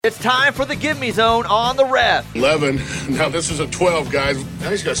It's time for the Give Me Zone on the Ref. 11. Now this is a 12, guys.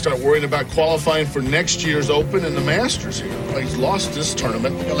 Now he's got to start worrying about qualifying for next year's Open and the Masters here. He's lost this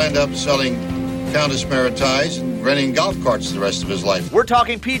tournament. He'll end up selling Countess Maritais and renting golf carts the rest of his life. We're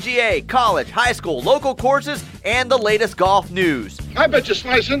talking PGA, college, high school, local courses, and the latest golf news. I bet you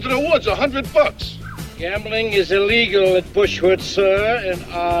slice into the woods $100. Gambling is illegal at Bushwood, sir, and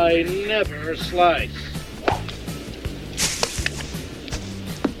I never slice.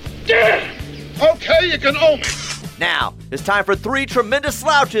 Damn! Okay, you can own me. Now, it's time for three tremendous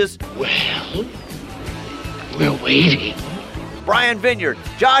slouches. Well, we're waiting. Brian Vineyard,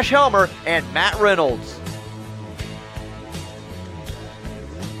 Josh Helmer, and Matt Reynolds.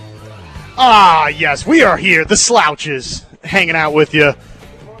 Ah, yes, we are here, the slouches, hanging out with you.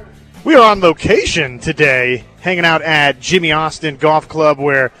 We are on location today, hanging out at Jimmy Austin Golf Club,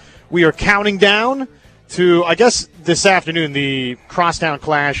 where we are counting down to, I guess, this afternoon, the Crosstown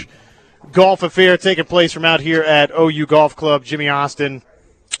Clash golf affair taking place from out here at OU Golf Club, Jimmy Austin.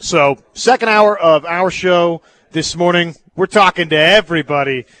 So, second hour of our show this morning. We're talking to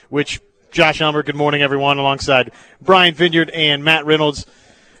everybody, which Josh Elmer, good morning, everyone, alongside Brian Vineyard and Matt Reynolds.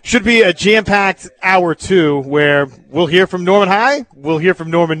 Should be a jam-packed hour, too, where we'll hear from Norman High, we'll hear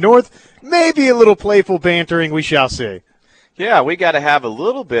from Norman North, maybe a little playful bantering, we shall see. Yeah, we got to have a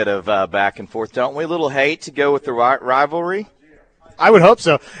little bit of back and forth, don't we? A little hate to go with the rivalry? I would hope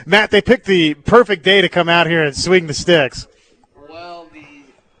so. Matt, they picked the perfect day to come out here and swing the sticks. Well, the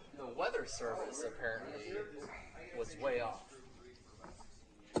weather service apparently was way off.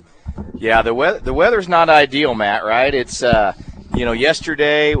 Yeah, the weather's not ideal, Matt, right? It's,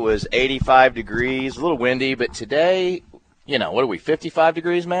 yesterday was 85 degrees, a little windy, but today, what are we, 55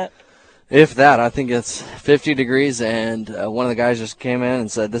 degrees, Matt? If that, I think it's 50 degrees, and one of the guys just came in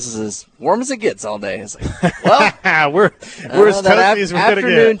and said, this is as warm as it gets all day. It's like, well, we're as toasty as we're going to get.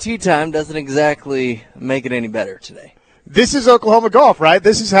 Afternoon tea time doesn't exactly make it any better today. This is Oklahoma golf, right?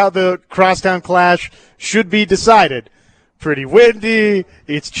 This is how the Crosstown Clash should be decided. Pretty windy.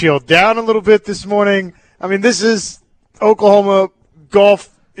 It's chilled down a little bit this morning. I mean, this is Oklahoma golf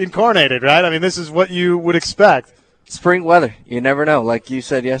incarnated, right? I mean, this is what you would expect. Spring weather. You never know. Like you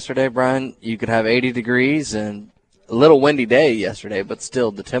said yesterday, Brian, you could have 80 degrees and a little windy day yesterday, but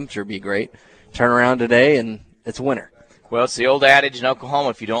still the temperature be great. Turn around today, and it's winter. Well, it's the old adage in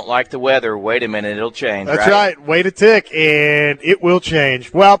Oklahoma, if you don't like the weather, wait a minute, it'll change, That's right. Wait a tick, and it will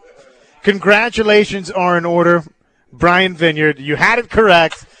change. Well, congratulations are in order. Brian Vineyard, you had it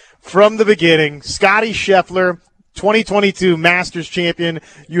correct from the beginning. Scotty Scheffler, 2022 Masters champion.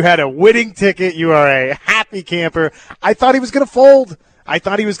 You had a winning ticket. You are a happy camper. I thought he was going to fold. I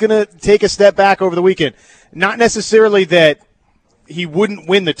thought he was going to take a step back over the weekend. Not necessarily that he wouldn't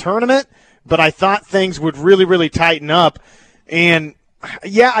win the tournament, but I thought things would really, really tighten up. And,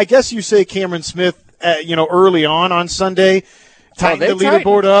 yeah, I guess you say Cameron Smith, early on Sunday, tightened the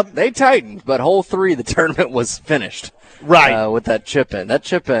leaderboard up. They tightened, but hole 3, the tournament was finished. Right. With that chip in. That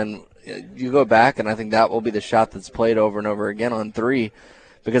chip in, you go back, and I think that will be the shot that's played over and over again on 3,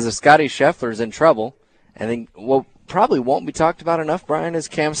 because if Scotty Scheffler's in trouble, I think what probably won't be talked about enough, Brian, is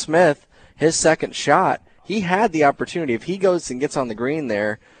Cam Smith, his second shot. He had the opportunity. If he goes and gets on the green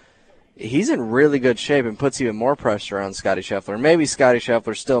there, he's in really good shape and puts even more pressure on Scotty Scheffler. Maybe Scotty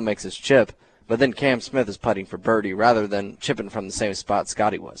Scheffler still makes his chip, but then Cam Smith is putting for birdie rather than chipping from the same spot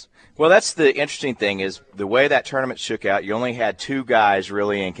Scotty was. Well, that's the interesting thing is the way that tournament shook out, you only had 2 guys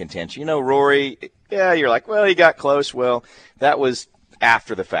really in contention. Rory, yeah, you're like, well, he got close. Well, that was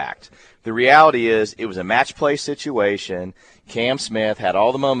after the fact. The reality is it was a match play situation. Cam Smith had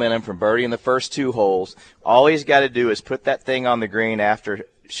all the momentum from birdie in the first 2 holes. All he's got to do is put that thing on the green after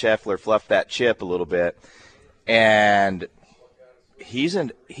Scheffler fluffed that chip a little bit, and he's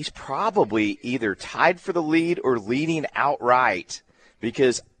probably either tied for the lead or leading outright,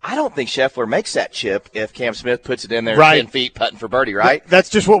 because I don't think Scheffler makes that chip if Cam Smith puts it in there 10 feet putting for birdie, right? That's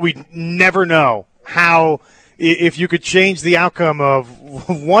just what we never know, how if you could change the outcome of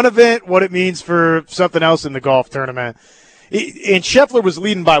one event, what it means for something else in the golf tournament. And Scheffler was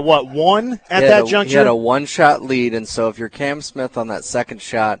leading by, 1 at that juncture? He had a 1-shot lead, and so if you're Cam Smith on that second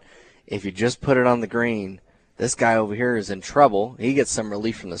shot, if you just put it on the green, this guy over here is in trouble. He gets some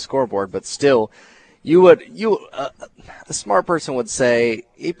relief from the scoreboard, but still, a smart person would say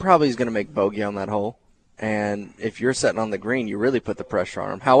he probably is going to make bogey on that hole. And if you're sitting on the green, you really put the pressure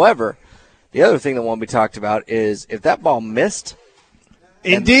on him. However, the other thing that won't be talked about is if that ball missed,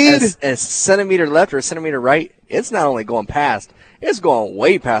 indeed, a centimeter left or a centimeter right, it's not only going past, it's going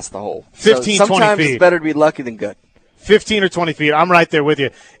way past the hole. 15, so sometimes 20 feet. It's better to be lucky than good. 15 or 20 feet. I'm right there with you.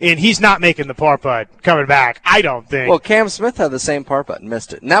 And he's not making the par putt coming back, I don't think. Well, Cam Smith had the same par putt and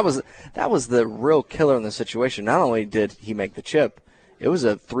missed it. And that was the real killer in the situation. Not only did he make the chip, it was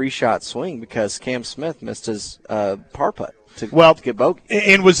a 3-shot swing because Cam Smith missed his par putt to get bogey.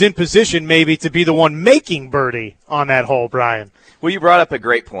 And was in position maybe to be the one making birdie on that hole, Brian. Well, you brought up a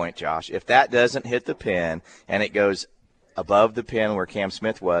great point, Josh. If that doesn't hit the pin and it goes above the pin where Cam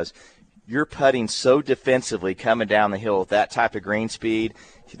Smith was, you're putting so defensively coming down the hill with that type of green speed.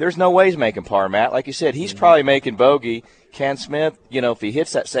 There's no way he's making par, Matt. Like you said, he's probably making bogey. Cam Smith, if he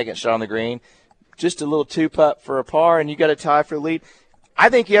hits that second shot on the green, just a little 2-putt for a par and you got a tie for the lead, I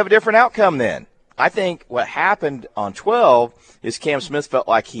think you have a different outcome then. I think what happened on 12 is Cam Smith felt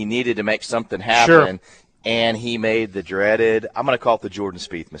like he needed to make something happen. Sure. And he made the dreaded, I'm going to call it the Jordan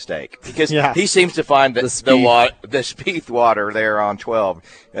Spieth mistake. Because he seems to find the Spieth water there on 12.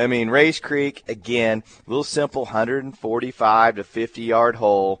 I mean, Rays Creek, again, a little simple 145 to 50-yard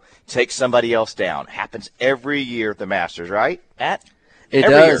hole, takes somebody else down. Happens every year at the Masters, right, Matt? It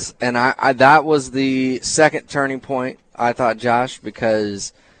does. And I that was the second turning point, I thought, Josh,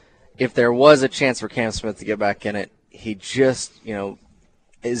 because if there was a chance for Cam Smith to get back in it, he just,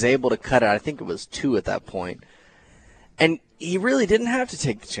 is able to cut it. I think it was 2 at that point. And he really didn't have to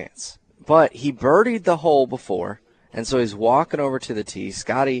take the chance. But he birdied the hole before, and so he's walking over to the tee.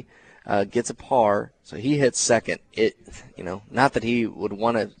 Scotty gets a par, so he hits second. Not that he would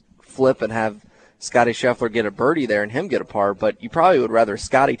want to flip and have Scotty Scheffler get a birdie there and him get a par, but you probably would rather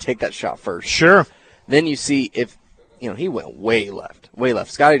Scotty take that shot first. Sure. Then you see if, he went way left.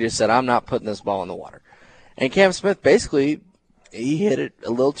 Scotty just said, I'm not putting this ball in the water. And Cam Smith basically, he hit it a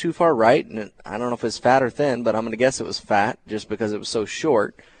little too far right, and I don't know if it's fat or thin, but I'm going to guess it was fat just because it was so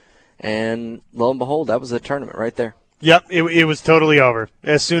short. And lo and behold, that was the tournament right there. Yep, it was totally over.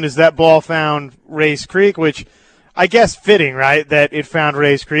 As soon as that ball found Rays Creek, which I guess fitting, right, that it found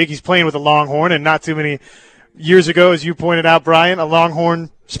Rays Creek. He's playing with a Longhorn, and not too many years ago, as you pointed out, Brian, a Longhorn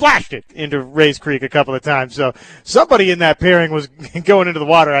splashed it into Rays Creek a couple of times. So somebody in that pairing was going into the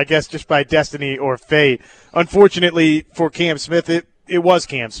water, I guess, just by destiny or fate. Unfortunately for Cam Smith, it was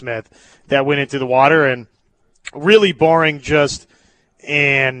Cam Smith that went into the water, and really barring just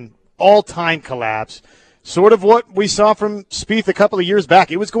an all-time collapse, sort of what we saw from Spieth a couple of years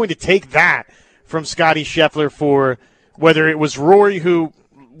back. It was going to take that from Scotty Scheffler for whether it was Rory, who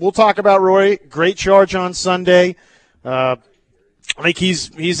we'll talk about Rory, great charge on Sunday. I think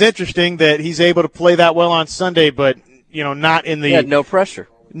he's interesting that he's able to play that well on Sunday, but not in the he had no pressure.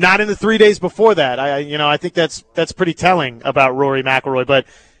 Not in the 3 days before that. I think that's pretty telling about Rory McIlroy. But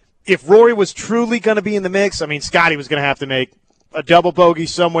if Rory was truly going to be in the mix, I mean, Scotty was going to have to make a double bogey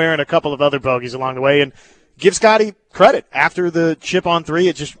somewhere and a couple of other bogeys along the way. And give Scotty credit. After the chip on 3,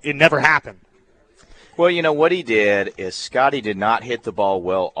 it never happened. Well, what he did is Scotty did not hit the ball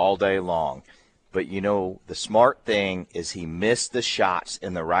well all day long. But, the smart thing is he missed the shots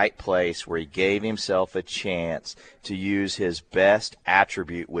in the right place where he gave himself a chance to use his best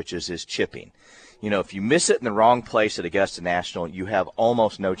attribute, which is his chipping. If you miss it in the wrong place at Augusta National, you have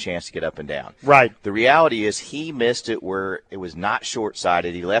almost no chance to get up and down. Right. The reality is he missed it where it was not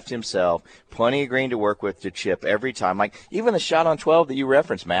short-sighted. He left himself plenty of green to work with to chip every time. Like even the shot on 12 that you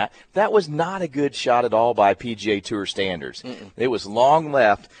referenced, Matt, that was not a good shot at all by PGA Tour standards. It was long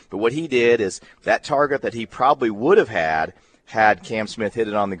left, but what he did is that target that he probably would have had Cam Smith hit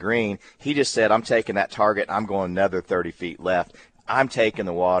it on the green, he just said, I'm taking that target, I'm going another 30 feet left. I'm taking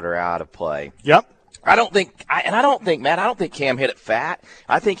the water out of play. Yep. I don't think Cam hit it fat.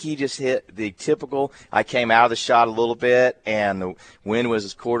 I think he just hit the typical, I came out of the shot a little bit, and the wind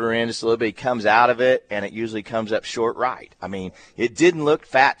was quarter in just a little bit. He comes out of it, and it usually comes up short right. I mean, it didn't look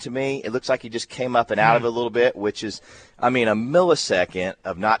fat to me. It looks like he just came up and out of it a little bit, which is, a millisecond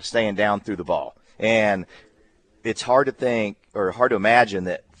of not staying down through the ball. And it's hard to think or hard to imagine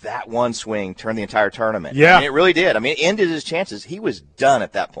that one swing turned the entire tournament. Yeah. It really did. It ended his chances. He was done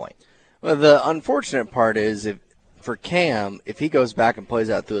at that point. Well, the unfortunate part is for Cam, if he goes back and plays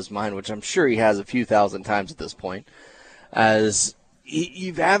that through his mind, which I'm sure he has a few thousand times at this point, as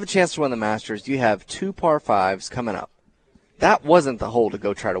you have a chance to win the Masters, you have 2 par 5s coming up. That wasn't the hole to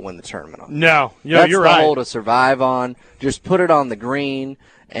go try to win the tournament on. No, you're right. That's the hole to survive on. Just put it on the green,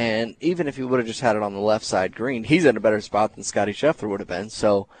 and even if he would have just had it on the left side green, he's in a better spot than Scotty Scheffler would have been.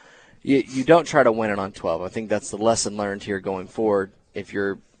 So you don't try to win it on 12. I think that's the lesson learned here going forward. If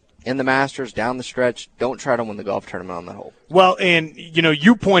you're in the Masters, down the stretch, don't try to win the golf tournament on that hole. Well, and,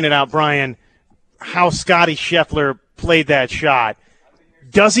 you pointed out, Brian, how Scotty Scheffler played that shot.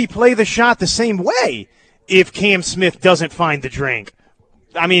 Does he play the shot the same way if Cam Smith doesn't find the drink?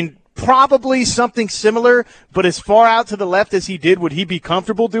 probably something similar, but as far out to the left as he did, would he be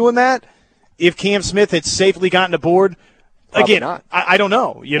comfortable doing that if Cam Smith had safely gotten aboard? Probably Again, not. I don't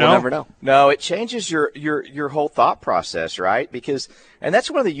know. We'll know? never know. No, it changes your whole thought process, right? Because, and that's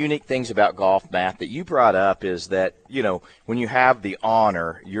one of the unique things about golf, Matt, that you brought up is that, when you have the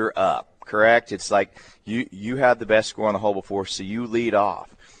honor, you're up, correct? It's like you had the best score on the hole before, so you lead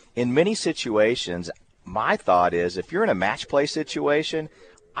off. In many situations, my thought is if you're in a match play situation,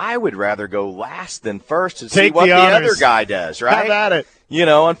 I would rather go last than first to see what the other guy does, right? How about it?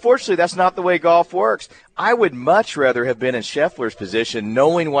 Unfortunately, that's not the way golf works. I would much rather have been in Scheffler's position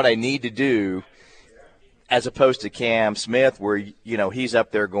knowing what I need to do as opposed to Cam Smith where, he's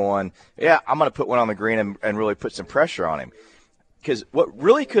up there going, yeah, I'm going to put one on the green and really put some pressure on him. Because what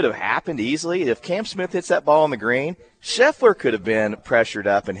really could have happened easily, if Cam Smith hits that ball on the green, Scheffler could have been pressured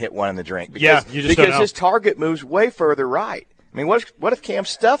up and hit one in the drink. Because his target moves way further right. I mean, what if Cam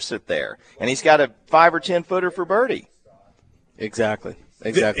stuffs it there and he's got a 5 or 10 footer for birdie? Exactly.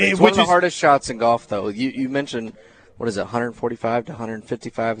 It's one of the hardest shots in golf, though. You mentioned, 145 to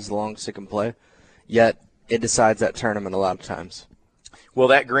 155 is the longest it can play, yet it decides that tournament a lot of times. Well,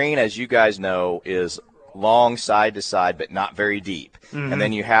 that green, as you guys know, is long side to side but not very deep. Mm-hmm. And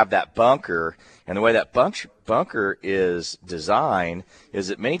then you have that bunker, and the way that bunker is designed is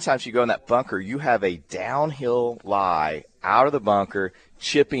that many times you go in that bunker, you have a downhill lie out of the bunker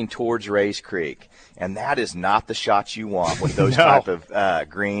chipping towards Rays Creek. And that is not the shots you want with those type of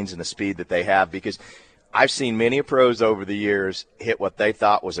greens and the speed that they have, because I've seen many pros over the years hit what they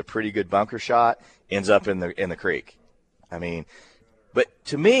thought was a pretty good bunker shot, ends up in the creek. I mean, but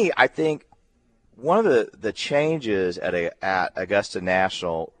to me, I think one of the changes at Augusta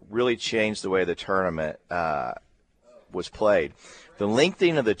National really changed the way the tournament was played. The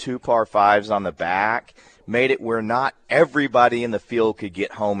lengthening of the 2 par 5s on the back made it where not everybody in the field could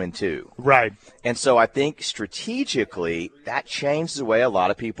get home in 2. Right. And so I think strategically that changed the way a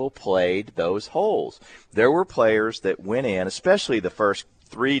lot of people played those holes. There were players that went in, especially the first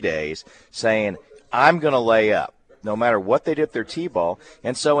 3 days, saying, I'm going to lay up no matter what they did with their tee ball.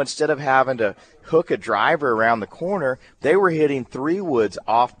 And so instead of having to hook a driver around the corner, they were hitting 3-woods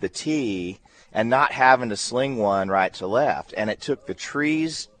off the tee and not having to sling one right to left. And it took the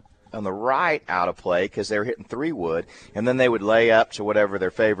trees on the right out of play because they were hitting 3-wood, and then they would lay up to whatever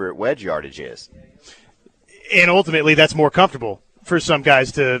their favorite wedge yardage is. And ultimately that's more comfortable for some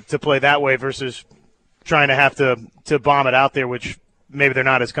guys to play that way versus trying to have to bomb it out there, which maybe they're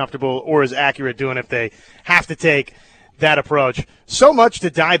not as comfortable or as accurate doing if they have to take that approach. So much to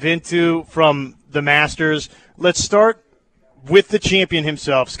dive into from the Masters. Let's start with the champion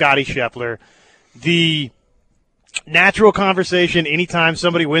himself, Scottie Scheffler. The natural conversation anytime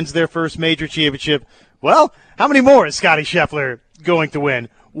somebody wins their first major championship, well, how many more is Scottie Scheffler going to win?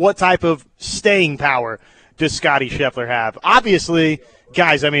 What type of staying power does Scottie Scheffler have? Obviously,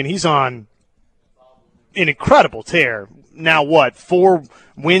 guys, I mean, he's on an incredible tear. Now what, 4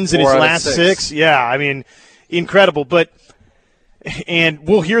 wins in his last 6? Yeah, I mean, incredible. And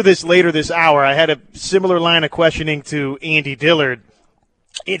we'll hear this later this hour. I had a similar line of questioning to Andy Dillard.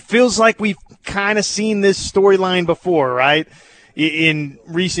 It feels like we've kind of seen this storyline before, right, in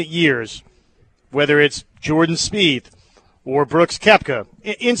recent years, whether it's Jordan Spieth or Brooks Koepka.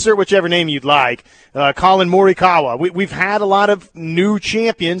 Insert whichever name you'd like. Colin Morikawa. We've had a lot of new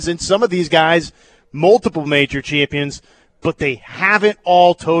champions, and some of these guys, multiple major champions, but they haven't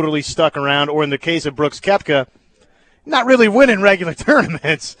all totally stuck around, or in the case of Brooks Koepka, not really winning regular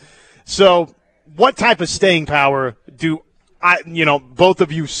tournaments. So what type of staying power do both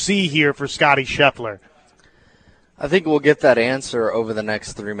of you see here for Scottie Scheffler? I think we'll get that answer over the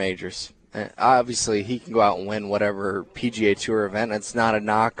next 3 majors. Obviously, he can go out and win whatever PGA Tour event. It's not a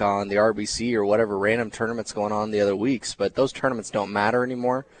knock on the RBC or whatever random tournaments going on the other weeks, but those tournaments don't matter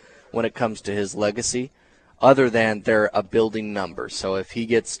anymore when it comes to his legacy, other than they're a building number. So if he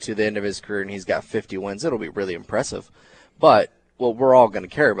gets to the end of his career and he's got 50 wins, it'll be really impressive. But what we're all going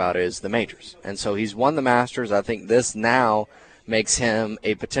to care about is the majors. And so he's won the Masters. I think this now makes him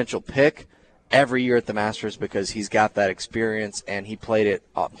a potential pick every year at the Masters because he's got that experience and he played it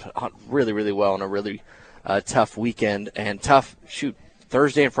really, really well in a really tough weekend. And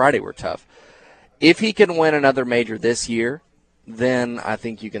Thursday and Friday were tough. If he can win another major this year, then I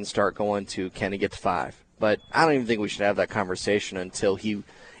think you can start going to, can he get to 5? But I don't even think we should have that conversation until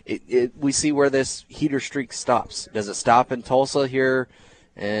we see where this heater streak stops. Does it stop in Tulsa here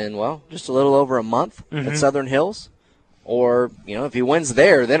in, just a little over a month at Southern Hills? Or, if he wins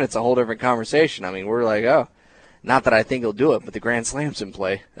there, then it's a whole different conversation. I mean, we're like, not that I think he'll do it, but the Grand Slam's in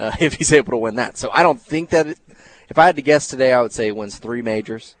play if he's able to win that. So I don't think that if I had to guess today, I would say he wins 3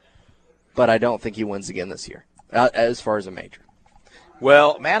 majors. but I don't think he wins again this year as far as a major.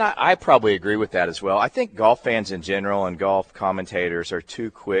 Well, man, I probably agree with that as well. I think golf fans in general and golf commentators are too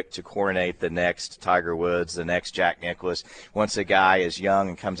quick to coronate the next Tiger Woods, the next Jack Nicklaus. Once a guy is young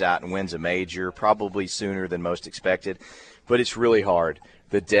and comes out and wins a major, probably sooner than most expected. But it's really hard.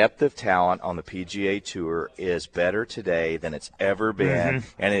 The depth of talent on the PGA Tour is better today than it's ever been,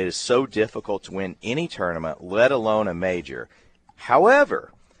 and it is so difficult to win any tournament, let alone a major.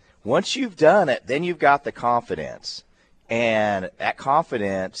 However, once you've done it, then you've got the confidence. And that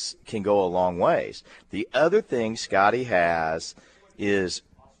confidence can go a long ways. The other thing Scotty has is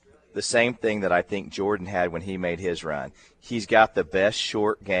the same thing that I think Jordan had when he made his run. He's got the best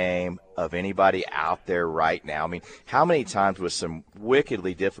short game of anybody out there right now. I mean, how many times with some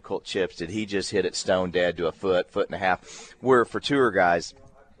wickedly difficult chips did he just hit it stone dead to a foot and a half? Where for tour guys,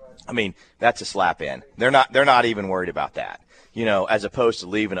 I mean, that's a slap in. They're not even worried about that. You know, as opposed to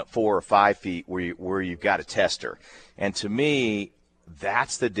leaving it 4 or 5 feet where you've got a tester. And to me,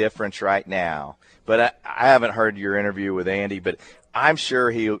 that's the difference right now. But I haven't heard your interview with Andy, but I'm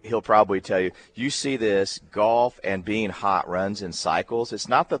sure he'll probably tell you, you see this, golf and being hot runs in cycles. It's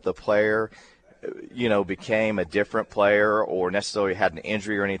not that the player, you know, became a different player or necessarily had an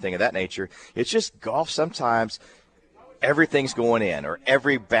injury or anything of that nature. It's just golf sometimes everything's going in or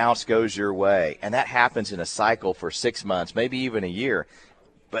every bounce goes your way, and that happens in a cycle for 6 months, maybe even a year.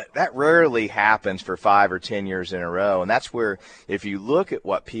 But that rarely happens for 5 or 10 years in a row, and that's where if you look at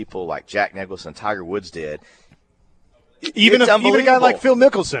what people like Jack Nicklaus and Tiger Woods did, even a guy like Phil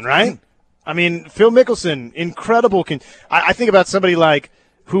Mickelson, right? I mean, Phil Mickelson, incredible. I think about somebody like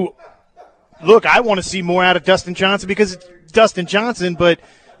who, look, I want to see more out of Dustin Johnson because it's Dustin Johnson, but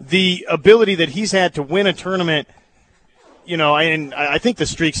the ability that he's had to win a tournament, you know, and I think the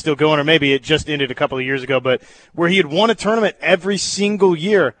streak's still going, or maybe it just ended a couple of years ago, but where he had won a tournament every single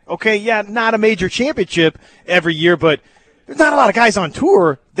year. Okay, yeah, not a major championship every year, but there's not a lot of guys on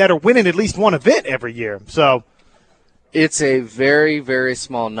tour that are winning at least one event every year. So it's a very, very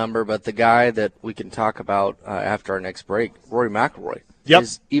small number, but the guy that we can talk about after our next break, Rory McIlroy,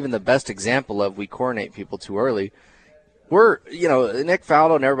 is even the best example of we coronate people too early. Nick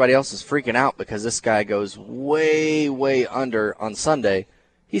Faldo and everybody else is freaking out because this guy goes way, way under on Sunday.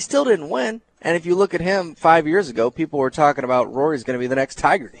 He still didn't win. And if you look at him 5 years ago, people were talking about Rory's going to be the next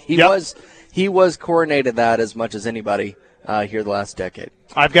Tiger. He was coronated that as much as anybody here the last decade.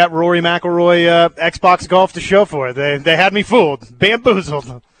 I've got Rory McIlroy Xbox Golf to show for it. They had me fooled,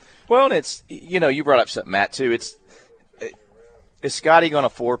 bamboozled. Well, and it's, you know, you brought up something, Matt, too. Is Scotty going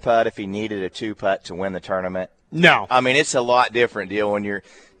to 4-putt if he needed a 2-putt to win the tournament? No. I mean, it's a lot different deal when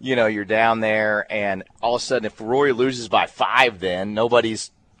you're down there and all of a sudden if Rory loses by 5 then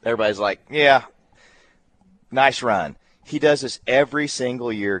everybody's like, yeah, nice run. He does this every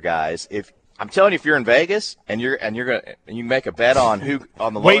single year, guys. I'm telling you, if you're in Vegas and you make a bet on the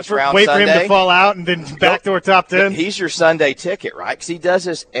lowest round wait Sunday, for him to fall out and then backdoor top 10. He's your Sunday ticket, right? Because he does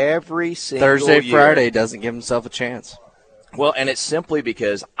this every single Thursday, year. Friday doesn't give himself a chance. Well, and it's simply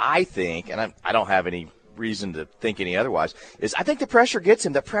because I think, and I don't have any reason to think any otherwise, is I think the pressure gets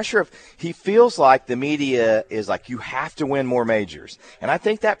him. The pressure of he feels like the media is like, you have to win more majors. And I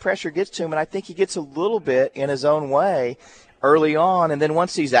think that pressure gets to him, and I think he gets a little bit in his own way early on, and then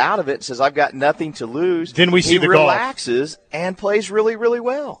once he's out of it and says, I've got nothing to lose, then we see he relaxes and plays really, really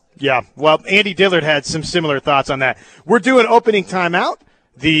well. Yeah, well, Andy Dillard had some similar thoughts on that. We're doing opening timeout.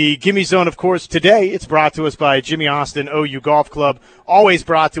 The Gimme Zone, of course, today, it's brought to us by Jimmy Austin OU Golf Club, always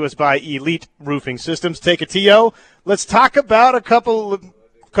brought to us by Elite Roofing Systems. Take a TO. Let's talk about a couple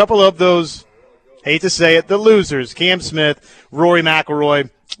of those, hate to say it, the losers, Cam Smith, Rory McIlroy,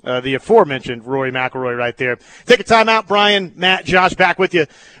 the aforementioned Rory McIlroy right there. Take a timeout. Brian, Matt, Josh, back with you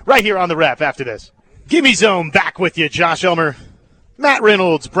right here on the Ref after this. Gimme Zone, back with you, Josh Elmer, Matt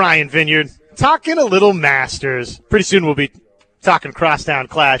Reynolds, Brian Vineyard, talking a little Masters. Pretty soon we'll be talking Crosstown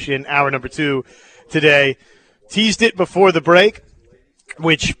Clash in hour number 2 today. Teased it before the break,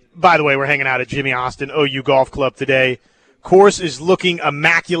 which, by the way, we're hanging out at Jimmy Austin OU Golf Club today. Course is looking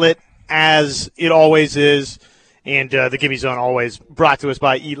immaculate, as it always is, and the Gimme Zone always brought to us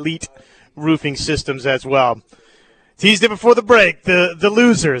by Elite Roofing Systems as well. Teased it before the break. The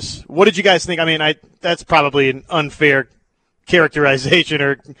losers. What did you guys think? I mean, that's probably an unfair characterization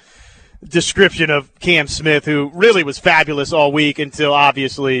or description of Cam Smith, who really was fabulous all week until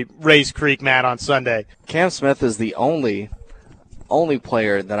obviously Race Creek, Matt, on Sunday. Cam Smith is the only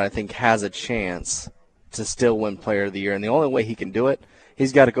player that I think has a chance to still win Player of the Year, and the only way he can do it,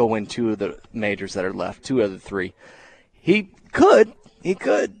 he's got to go win 2 of the majors that are left, 2 of the 3. He could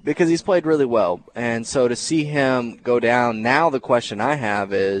because he's played really well, and so to see him go down, now the question I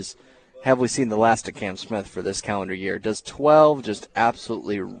have is have we seen the last of Cam Smith for this calendar year? Does 12 just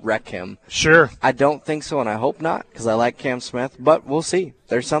absolutely wreck him? Sure. I don't think so, and I hope not, because I like Cam Smith, but we'll see.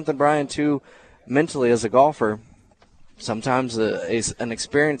 There's something, Brian, too, mentally as a golfer. Sometimes an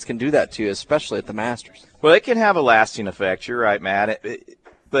experience can do that to you, especially at the Masters. Well, it can have a lasting effect. You're right, Matt.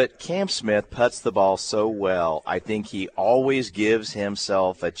 But Cam Smith putts the ball so well, I think he always gives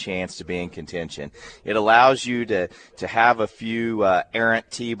himself a chance to be in contention. It allows you to have a few errant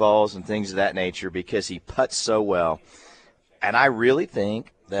tee balls and things of that nature because he putts so well. And I really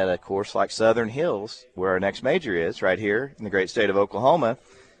think that a course like Southern Hills, where our next major is, right here in the great state of Oklahoma,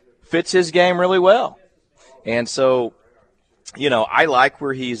 fits his game really well. And so, I like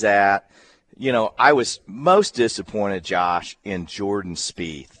where he's at. I was most disappointed, Josh, in Jordan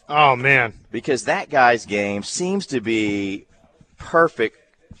Spieth. Oh, man. Because that guy's game seems to be perfect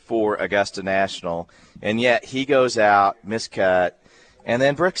for Augusta National, and yet he goes out, miscut, and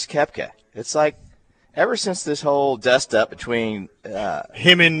then Brooks Koepka. It's like ever since this whole dust-up between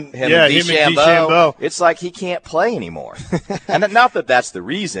him and DeChambeau, it's like he can't play anymore. And not that that's the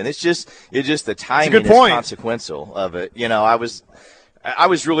reason. It's just the timing is consequential of it. I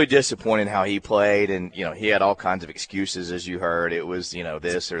was really disappointed in how he played, and, he had all kinds of excuses, as you heard. It was,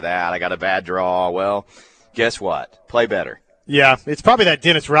 this or that. I got a bad draw. Well, guess what? Play better. Yeah, it's probably that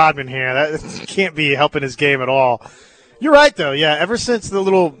Dennis Rodman here. That can't be helping his game at all. You're right, though. Yeah, ever since the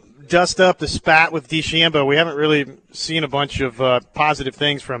little dust-up, the spat with DeChambeau, we haven't really seen a bunch of positive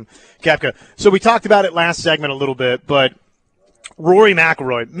things from Koepka. So we talked about it last segment a little bit, but Rory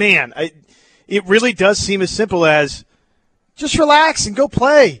McIlroy, man, it really does seem as simple as just relax and go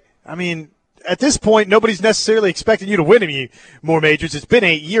play. I mean, at this point, nobody's necessarily expecting you to win any more majors. It's been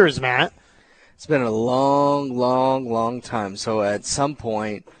 8 years, Matt. It's been a long, long, long time. So at some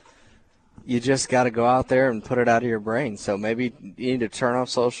point, you just got to go out there and put it out of your brain. So maybe you need to turn off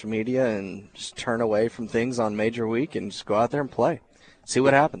social media and just turn away from things on major week and just go out there and play. See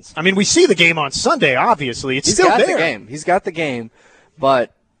what happens. I mean, we see the game on Sunday, obviously. He's still there. He's got the game,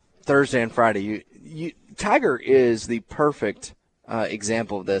 but Thursday and Friday, Tiger is the perfect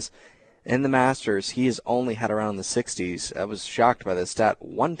example of this. In the Masters, he has only had around the 60s. I was shocked by this stat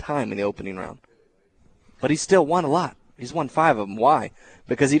one time in the opening round. But he's still won a lot. He's won 5 of them. Why?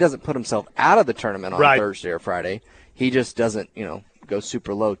 Because he doesn't put himself out of the tournament on Thursday or Friday. He just doesn't, go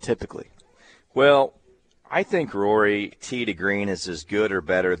super low typically. Well, I think Rory, tee to green, is as good or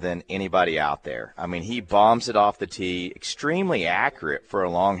better than anybody out there. I mean, he bombs it off the tee, extremely accurate for a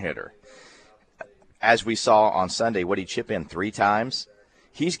long hitter. As we saw on Sunday, what he chip in 3 times?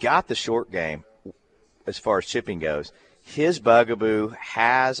 He's got the short game as far as chipping goes. His bugaboo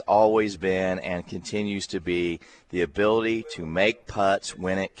has always been and continues to be the ability to make putts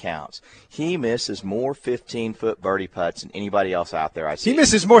when it counts. He misses more 15-foot birdie putts than anybody else out there I see. He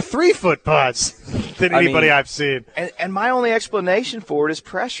misses more 3-foot putts than anybody I've seen. And my only explanation for it is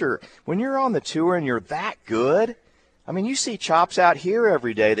pressure. When you're on the tour and you're that good, I mean, you see chops out here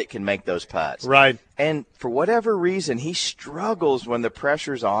every day that can make those putts. Right. And for whatever reason, he struggles when the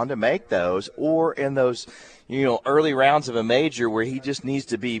pressure's on to make those, or in those, early rounds of a major where he just needs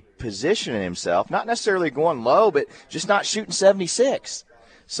to be positioning himself, not necessarily going low, but just not shooting 76.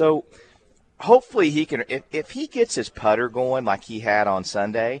 So hopefully he can, if he gets his putter going like he had on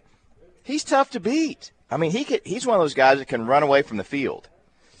Sunday, he's tough to beat. I mean, he's one of those guys that can run away from the field.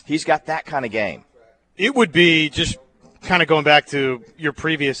 He's got that kind of game. It would be, just kind of going back to your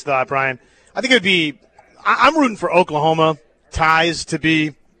previous thought, Brian, I think it would be, I'm rooting for Oklahoma ties to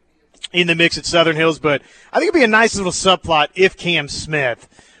be in the mix at Southern Hills, but I think it would be a nice little subplot if Cam Smith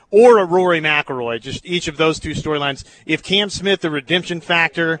or a Rory McIlroy, just each of those 2 storylines, if Cam Smith, the redemption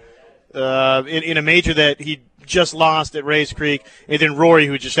factor in a major that he just lost at Rays Creek, and then Rory,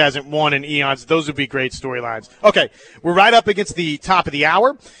 who just hasn't won in eons, those would be great storylines. Okay, we're right up against the top of the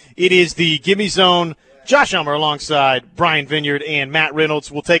hour. It is the Gimme Zone. Josh Elmer alongside Brian Vineyard and Matt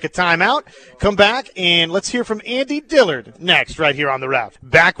Reynolds. We'll take a timeout, come back, and let's hear from Andy Dillard next right here on The Ref.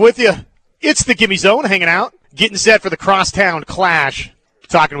 Back with you. It's the Gimme Zone, hanging out, getting set for the Crosstown Clash,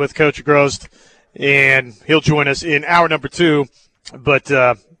 talking with Coach Grost, and he'll join us in hour number 2. But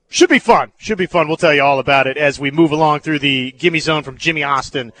should be fun. We'll tell you all about it as we move along through the Gimme Zone from Jimmy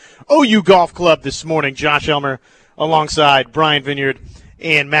Austin OU Golf Club this morning. Josh Elmer alongside Brian Vineyard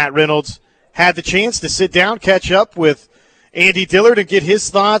and Matt Reynolds. Had the chance to sit down, catch up with Andy Dillard and get his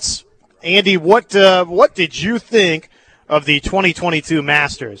thoughts. Andy, what did you think of the 2022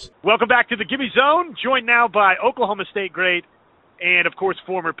 Masters? Welcome back to the Gimme Zone, joined now by Oklahoma State great and, of course,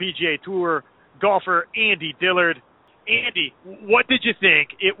 former PGA Tour golfer Andy Dillard. Andy, what did you think?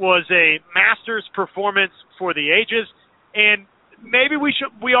 It was a Masters performance for the ages, and maybe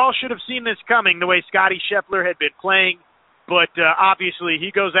we all should have seen this coming, the way Scotty Scheffler had been playing. But obviously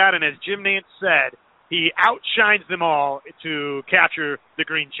he goes out, and as Jim Nantz said, he outshines them all to capture the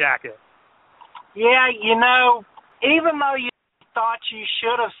green jacket. Yeah, even though you thought you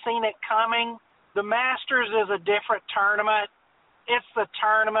should have seen it coming, the Masters is a different tournament. It's the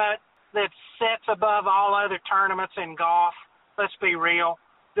tournament that sits above all other tournaments in golf. Let's be real.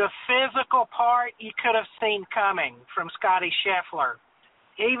 The physical part you could have seen coming from Scotty Scheffler.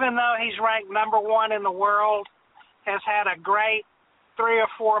 Even though he's ranked number 1 in the world, has had a great 3 or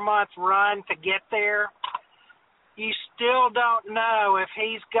 4 month run to get there, you still don't know if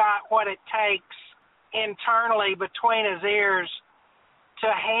he's got what it takes internally between his ears to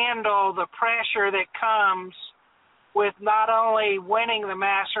handle the pressure that comes with not only winning the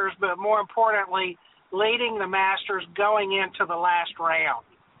Masters, but more importantly, leading the Masters going into the last round.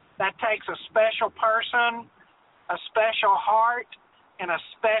 That takes a special person, a special heart, and a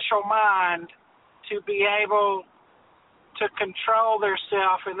special mind to be able to control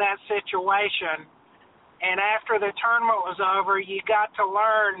themselves in that situation. And after the tournament was over, you got to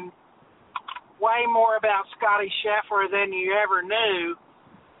learn way more about Scotty Scheffler than you ever knew.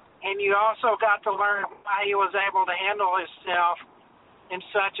 And you also got to learn how he was able to handle himself in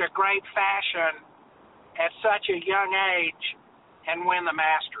such a great fashion at such a young age and win the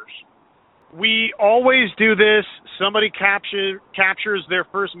Masters. We always do this. Somebody captures their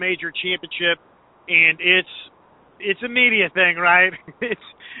first major championship, and it's a media thing, right? It's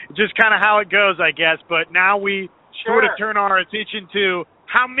just kind of how it goes, I guess. But now we sort of turn our attention to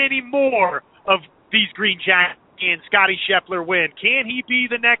how many more of these green jackets can Scotty Scheffler win. Can he be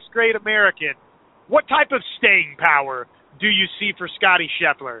the next great American? What type of staying power do you see for Scotty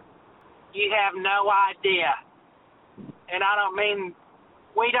Scheffler? You have no idea. And I don't mean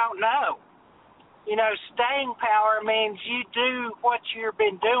we don't know. Staying power means you do what you've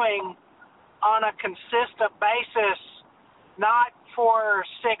been doing on a consistent basis, not for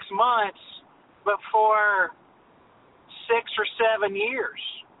 6 months, but for 6 or 7 years.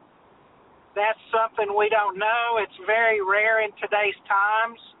 That's something we don't know. It's very rare in today's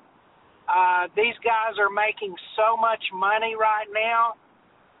times. These guys are making so much money right now.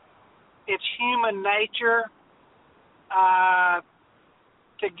 It's human nature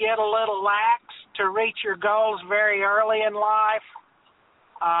to get a little lax, to reach your goals very early in life.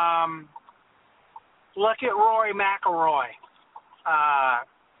 Look at Rory McIlroy.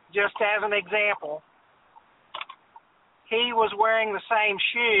 Just as an example, he was wearing the same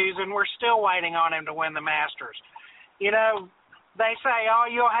shoes, and we're still waiting on him to win the Masters. They say,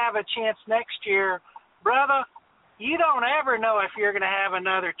 you'll have a chance next year. Brother, you don't ever know if you're going to have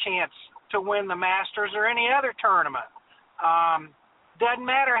another chance to win the Masters or any other tournament. Doesn't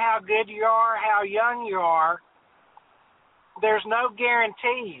matter how good you are, how young you are. There's no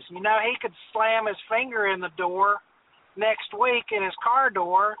guarantees. He could slam his finger in the door next week in his car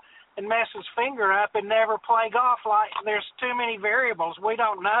door and mess his finger up and never play golf. There's too many variables. We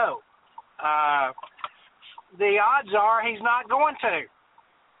don't know. The odds are he's not going to.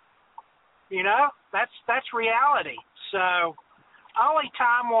 That's reality. So only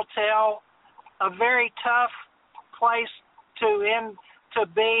time will tell. A very tough place to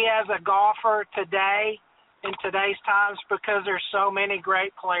be as a golfer today in today's times because there's so many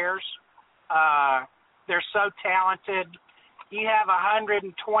great players. They're so talented. You have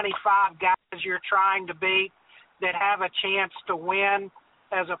 125 guys you're trying to beat that have a chance to win,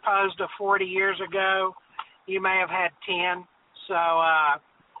 as opposed to 40 years ago, you may have had 10. So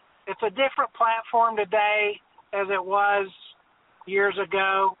it's a different platform today as it was years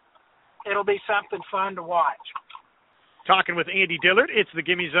ago. It'll be something fun to watch. Talking with Andy Dillard, it's the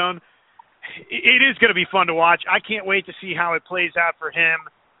Gimme Zone. It is going to be fun to watch. I can't wait to see how it plays out for him.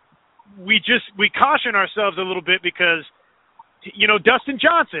 We caution ourselves a little bit because, Dustin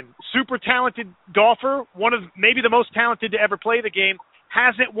Johnson, super talented golfer, one of maybe the most talented to ever play the game,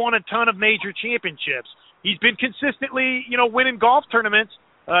 hasn't won a ton of major championships. He's been consistently, winning golf tournaments.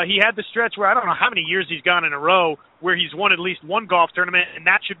 He had the stretch where I don't know how many years he's gone in a row where he's won at least one golf tournament, and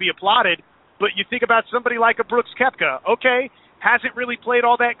that should be applauded. But you think about somebody like a Brooks Koepka, okay, hasn't really played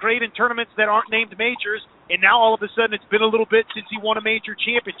all that great in tournaments that aren't named majors, and now all of a sudden it's been a little bit since he won a major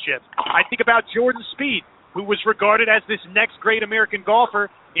championship. I think about Jordan Spieth, who was regarded as this next great American golfer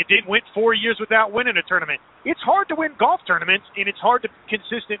and then went 4 years without winning a tournament. It's hard to win golf tournaments, and it's hard to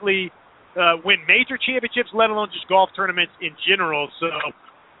consistently win major championships, let alone just golf tournaments in general. So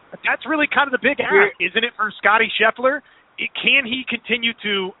that's really kind of the big ask, isn't it, for Scotty Scheffler? Can he continue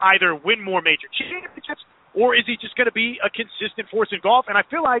to either win more major championships, or is he just going to be a consistent force in golf? And I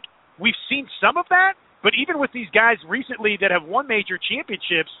feel like we've seen some of that, But even with these guys recently that have won major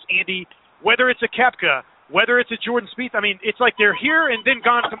championships, Andy, whether it's a Koepka, whether it's a Jordan Spieth, I mean, it's like they're here and then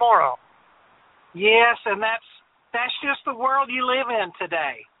gone tomorrow. Yes, and that's just the world you live in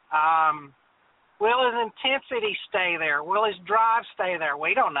today. Will his intensity stay there? Will his drive stay there?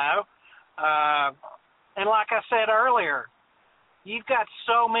 We don't know. And like I said earlier, you've got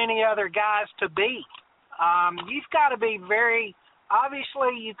so many other guys to beat. You've got to be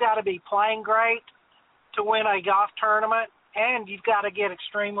obviously you've got to be playing great to win a golf tournament, and you've got to get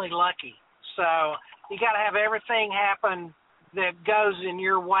extremely lucky. So you got to have everything happen that goes in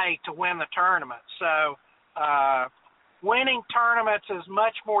your way to win the tournament. So winning tournaments is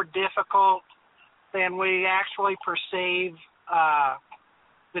much more difficult than we actually perceive,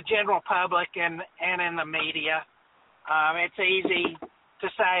 the general public and in the media. It's easy to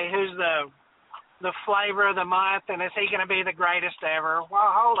say who's the flavor of the month and is he going to be the greatest ever.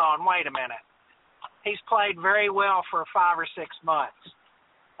 Well, hold on, wait a minute. He's played very well for 5 or 6 months.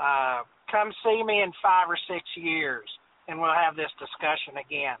 Come see me in 5 or 6 years, and we'll have this discussion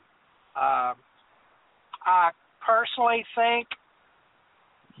again. I personally think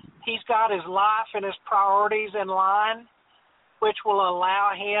he's got his life and his priorities in line, which will allow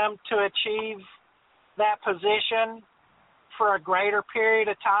him to achieve that position for a greater period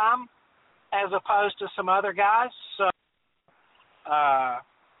of time as opposed to some other guys. So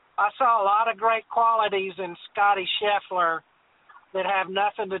I saw a lot of great qualities in Scottie Scheffler that have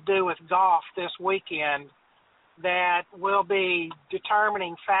nothing to do with golf this weekend that will be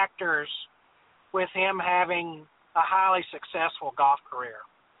determining factors with him having a highly successful golf career.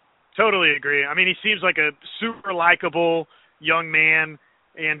 Totally agree. I mean, he seems like a super likable young man,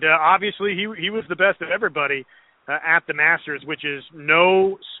 and obviously he was the best of everybody at the Masters, which is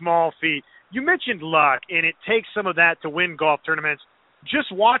no small feat. You mentioned luck, and it takes some of that to win golf tournaments.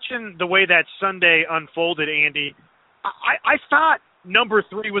 Just watching the way that Sunday unfolded, Andy, I thought number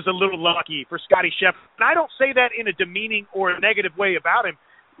 3 was a little lucky for Scottie Scheffler. And I don't say that in a demeaning or a negative way about him.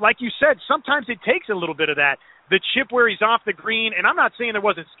 Like you said, sometimes it takes a little bit of that. The chip where he's off the green, and I'm not saying there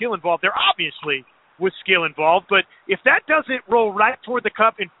wasn't skill involved. There obviously was skill involved. But if that doesn't roll right toward the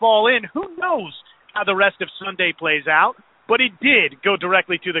cup and fall in, who knows how the rest of Sunday plays out. But it did go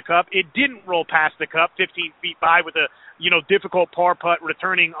directly to the cup. It didn't roll past the cup 15 feet by with a difficult par putt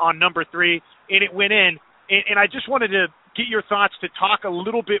returning on number 3, and it went in. And I just wanted to get your thoughts to talk a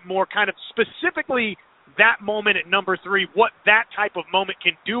little bit more kind of specifically that moment at number 3, what that type of moment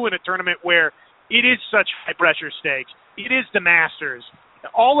can do in a tournament where it is such high-pressure stakes. It is the Masters.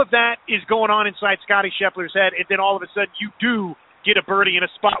 All of that is going on inside Scottie Scheffler's head, and then all of a sudden you do get a birdie in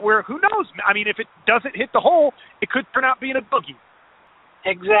a spot where, who knows? I mean, if it doesn't hit the hole, it could turn out being a boogie.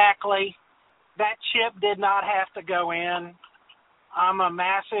 Exactly. That chip did not have to go in. I'm a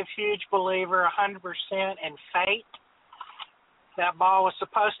massive, huge believer, 100% in fate. That ball was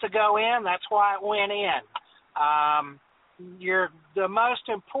supposed to go in. That's why it went in. The most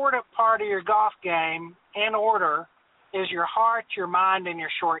important part of your golf game, in order, is your heart, your mind, and your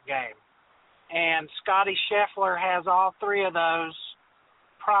short game. And Scottie Scheffler has all 3 of those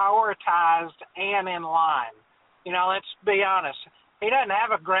prioritized and in line. Let's be honest. He doesn't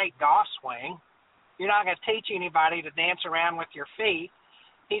have a great golf swing. You're not going to teach anybody to dance around with your feet.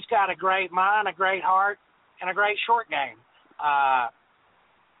 He's got a great mind, a great heart, and a great short game.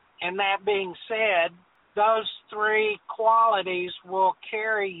 And that being said, those 3 qualities will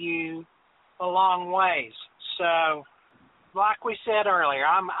carry you a long ways. So, like we said earlier,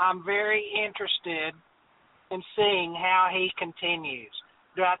 I'm very interested in seeing how he continues.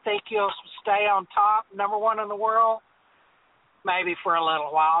 Do I think he'll stay on top, number 1 in the world? Maybe for a little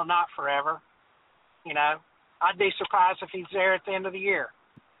while, not forever. I'd be surprised if he's there at the end of the year.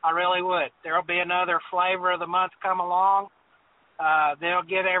 I really would. There'll be another flavor of the month come along. They'll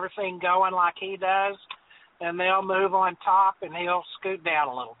get everything going like he does, and they'll move on top, and he'll scoot down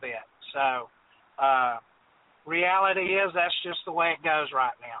a little bit. So, reality is that's just the way it goes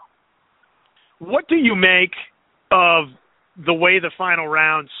right now. What do you make of the way the final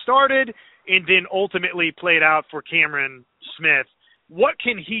round started and then ultimately played out for Cameron Smith? What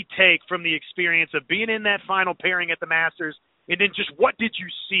can he take from the experience of being in that final pairing at the Masters, and then just what did you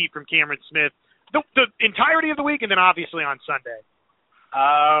see from Cameron Smith the entirety of the week and then obviously on Sunday?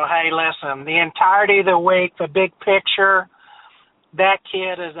 Oh, hey, listen, the entirety of the week, the big picture, that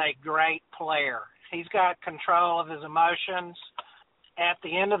kid is a great player. He's got control of his emotions. At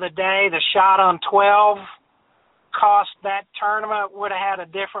the end of the day, the shot on 12 cost that tournament would have had a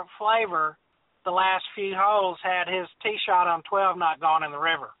different flavor the last few holes had his tee shot on 12 not gone in the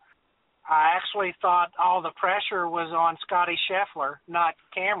river. I actually thought all the pressure was on Scottie Scheffler, not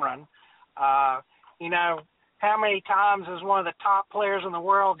Cameron. You know, how many times is one of the top players in the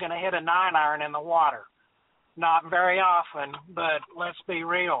world going to hit a 9-iron in the water? Not very often, but let's be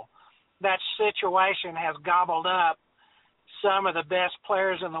real. That situation has gobbled up some of the best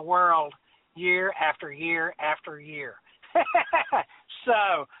players in the world year after year after year.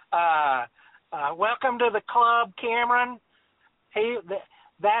 So, welcome to the club, Cameron.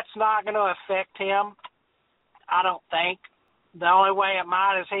 That's not going to affect him, I don't think. The only way it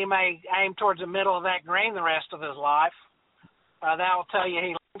might is he may aim towards the middle of that green the rest of his life. That will tell you he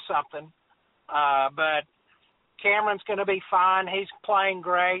learned something. But Cameron's going to be fine. He's playing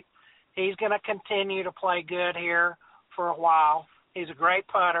great. He's going to continue to play good here for a while. He's a great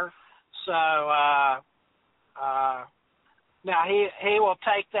putter. So now he will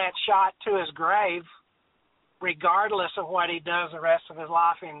take that shot to his grave regardless of what he does the rest of his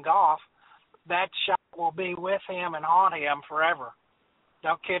life in golf. That shot will be with him and haunt him forever.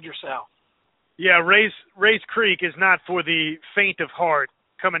 Don't kid yourself. Yeah, Rays Creek is not for the faint of heart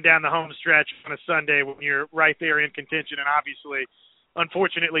coming down the home stretch on a Sunday when you're right there in contention. And obviously,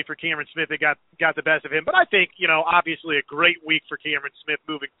 unfortunately for Cameron Smith, they got the best of him. But I think, obviously a great week for Cameron Smith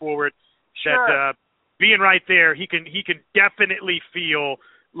moving forward. Sure. That being right there, he can definitely feel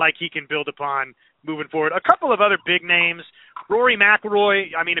like he can build upon moving forward. A couple of other big names, Rory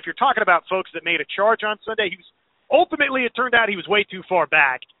McIlroy. I mean, if you're talking about folks that made a charge on Sunday, it turned out he was way too far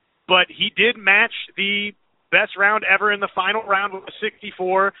back. But he did match the best round ever in the final round with a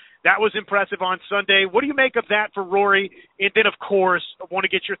 64. That was impressive on Sunday. What do you make of that for Rory? And then, of course, I want to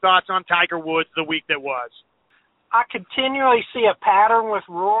get your thoughts on Tiger Woods the week that was. I continually see a pattern with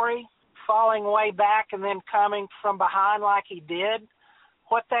Rory falling way back and then coming from behind like he did.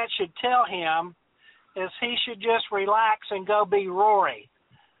 What that should tell him is he should just relax and go be Rory.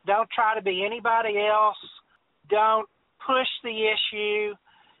 Don't try to be anybody else. Don't push the issue.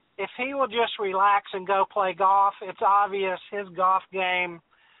 If he will just relax and go play golf, it's obvious his golf game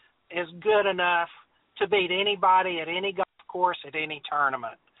is good enough to beat anybody at any golf course at any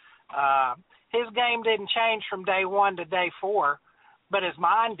tournament. His game didn't change from day 1 to day 4, but his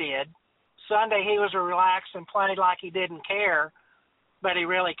mind did. Sunday he was relaxed and played like he didn't care, but he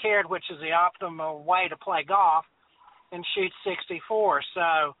really cared, which is the optimal way to play golf, and shoot 64.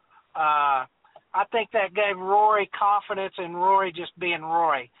 So I think that gave Rory confidence in Rory just being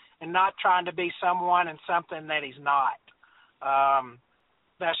Rory and not trying to be someone and something that he's not.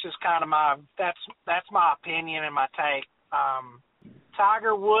 That's just kind of that's my opinion and my take.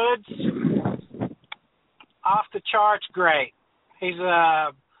 Tiger Woods, off the charts great. He's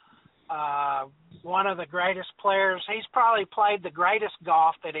one of the greatest players. He's probably played the greatest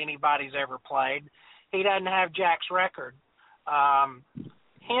golf that anybody's ever played. He doesn't have Jack's record.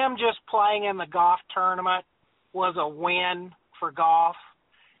 Him just playing in the golf tournament was a win for golf.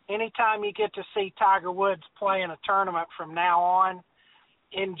 Anytime you get to see Tiger Woods play in a tournament from now on,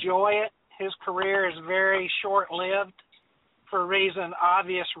 enjoy it. His career is very short-lived for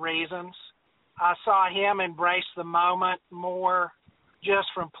obvious reasons. I saw him embrace the moment more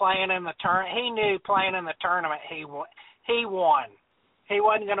just from playing in the tournament. He knew playing in the tournament he won. He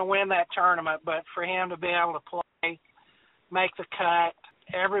wasn't going to win that tournament, but for him to be able to play, make the cut,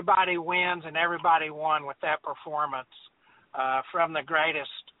 everybody wins and everybody won with that performance from the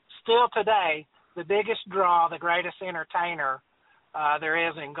greatest, still today, the biggest draw, the greatest entertainer there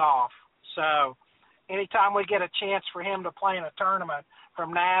is in golf. So anytime we get a chance for him to play in a tournament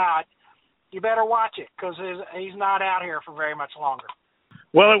from now, you better watch it because he's not out here for very much longer.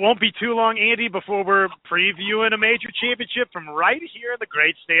 Well, it won't be too long, Andy, before we're previewing a major championship from right here in the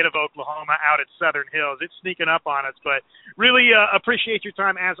great state of Oklahoma out at Southern Hills. It's sneaking up on us, but really appreciate your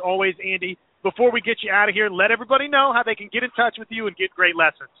time as always, Andy. Before we get you out of here, let everybody know how they can get in touch with you and get great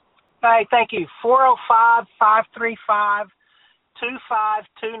lessons. Hey, thank you.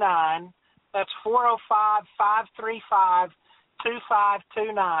 405-535-2529. That's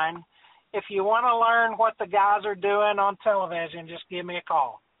 405-535-2529. If you want to learn what the guys are doing on television, just give me a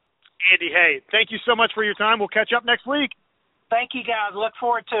call. Andy, hey, thank you so much for your time. We'll catch up next week. Thank you, guys. Look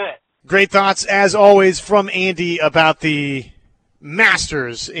forward to it. Great thoughts, as always, from Andy about the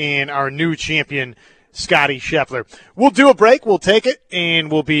Masters and our new champion, Scotty Scheffler. We'll do a break. We'll take it, and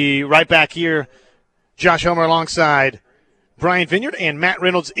we'll be right back here. Josh Homer alongside Brian Vineyard and Matt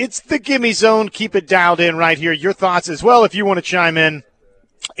Reynolds. It's the Gimme Zone. Keep it dialed in right here. Your thoughts as well if you want to chime in.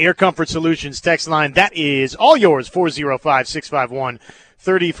 Air Comfort Solutions text line, that is all yours,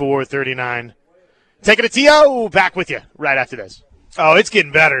 405-651-3439. Taking a T.O. back with you right after this. Oh, it's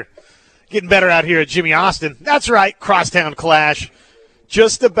getting better. Getting better out here at Jimmy Austin. That's right, Crosstown Clash.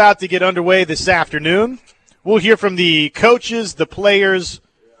 Just about to get underway this afternoon. We'll hear from the coaches, the players,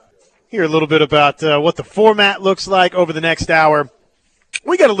 hear a little bit about what the format looks like over the next hour.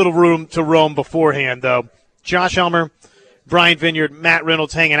 We got a little room to roam beforehand, though. Josh Helmer, Brian Vineyard, Matt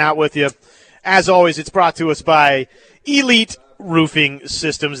Reynolds hanging out with you. As always, it's brought to us by Elite Roofing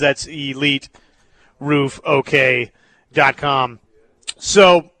Systems. That's EliteRoofOK.com.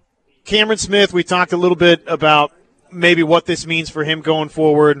 So, Cameron Smith, we talked a little bit about maybe what this means for him going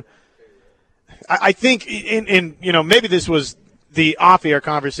forward. I think, maybe this was the off-air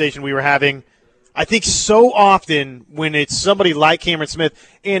conversation we were having. I think so often when it's somebody like Cameron Smith,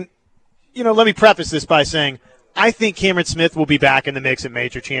 and, let me preface this by saying I think Cameron Smith will be back in the mix at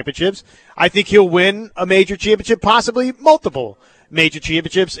major championships. I think he'll win a major championship, possibly multiple major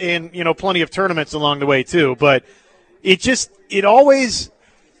championships, and, plenty of tournaments along the way too. But it always,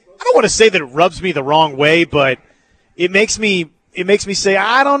 I don't want to say that it rubs me the wrong way, but it makes me say,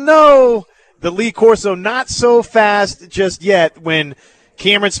 I don't know, the Lee Corso not so fast just yet when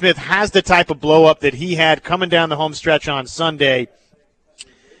Cameron Smith has the type of blow-up that he had coming down the home stretch on Sunday.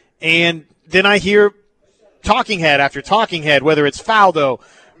 And then I hear talking head after talking head, whether it's Faldo,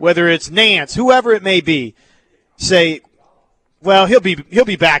 whether it's Nance, whoever it may be, say, well, he'll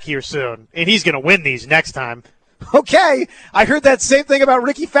be back here soon, and he's going to win these next time. Okay, I heard that same thing about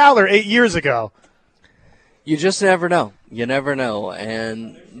Ricky Fowler 8 years ago. You just never know. You never know,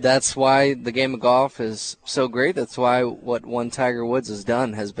 and that's why the game of golf is so great. That's why what one Tiger Woods has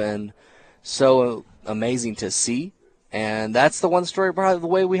done has been so amazing to see, and that's the one story probably the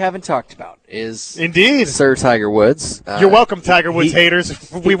way we haven't talked about is indeed Sir Tiger Woods. You're welcome, Tiger Woods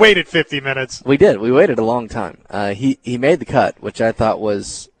haters. We waited 50 minutes. We did. We waited a long time. He made the cut, which I thought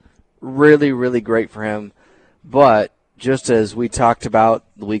was really, really great for him, but just as we talked about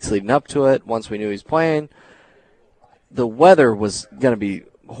the weeks leading up to it, once we knew he was playing, the weather was going to be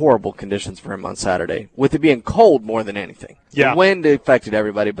horrible conditions for him on Saturday, with it being cold more than anything. Yeah. The wind affected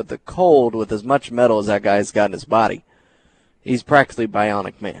everybody, but the cold, with as much metal as that guy's got in his body, he's practically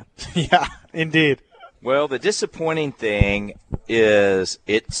bionic man. Yeah, indeed. Well, the disappointing thing is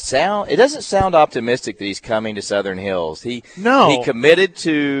it doesn't sound optimistic that he's coming to Southern Hills. He committed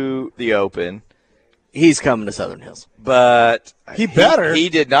to the Open. He's coming to Southern Hills. But he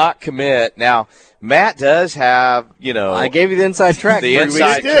did not commit. Now, Matt does have, I gave you the inside track. The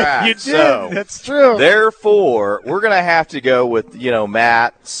inside track. You did. So, that's true. Therefore, we're going to have to go with,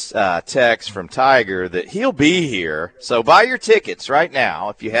 Matt's text from Tiger that he'll be here. So buy your tickets right now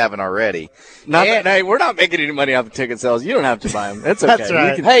if you haven't already. Hey, we're not making any money off the ticket sales. You don't have to buy them. It's okay. That's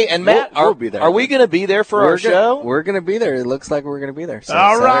right. And Matt, we'll be there. Are we going to be there for our show? We're going to be there. It looks like we're going to be there. So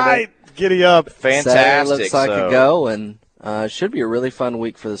all right. Giddy up. Fantastic. Saturday looks like a go, and should be a really fun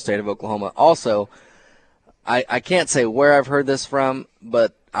week for the state of Oklahoma. Also, I can't say where I've heard this from,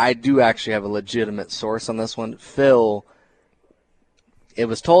 but I do actually have a legitimate source on this one. It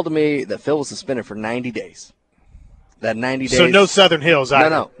was told to me that Phil was suspended for 90 days. That 90 days. So no Southern Hills either.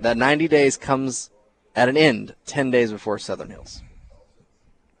 No. That 90 days comes at an end 10 days before Southern Hills.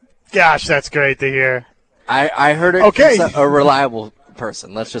 Gosh, that's great to hear. I heard it from a reliable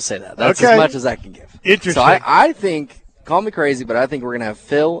person. Let's just say that. That's as much as I can give. Interesting. So I think, call me crazy, but I think we're going to have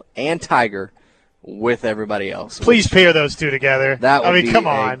Phil and Tiger with everybody else. Please pair those two together. That would be come a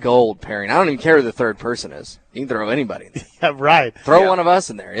on. gold pairing. I don't even care who the third person is. You can throw anybody in there. Yeah, right. Throw one of us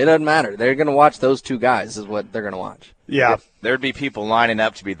in there. It doesn't matter. They're going to watch those two guys is what they're going to watch. Yeah. There'd be people lining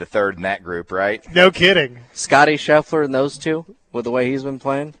up to be the third in that group, right? No kidding. Scotty Scheffler and those two, with the way he's been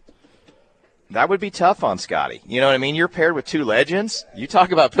playing. That would be tough on Scotty. You know what I mean? You're paired with two legends. You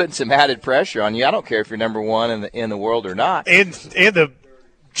talk about putting some added pressure on you. I don't care if you're number one in the world or not. And the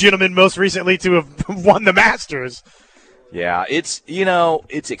gentleman most recently to have won the Masters. Yeah, it's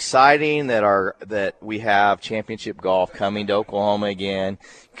exciting that we have championship golf coming to Oklahoma again.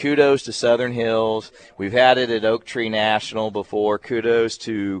 Kudos to Southern Hills. We've had it at Oak Tree National before. Kudos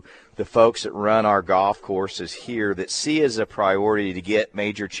to the folks that run our golf courses here that see as a priority to get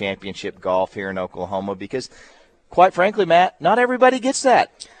major championship golf here in Oklahoma because, quite frankly, Matt, not everybody gets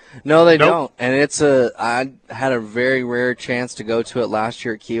that. No, they don't. And I had a very rare chance to go to it last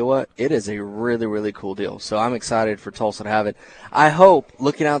year at Kiowa. It is a really, really cool deal. So I'm excited for Tulsa to have it. I hope,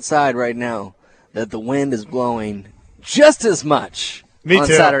 looking outside right now, that the wind is blowing just as much on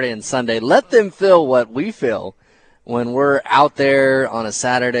Saturday and Sunday. Let them feel what we feel when we're out there on a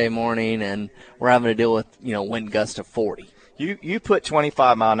Saturday morning and we're having to deal with, wind gusts of 40. You put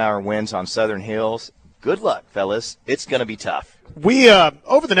 25-mile-an-hour winds on Southern Hills. Good luck, fellas. It's going to be tough. We,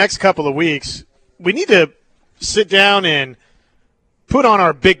 over the next couple of weeks, we need to sit down and put on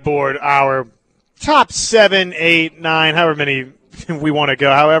our big board our top 7, 8, 9, however many we want to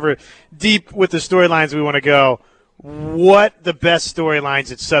go, however deep with the storylines we want to go. what the best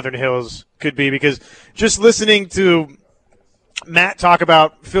storylines at Southern Hills could be, because just listening to Matt talk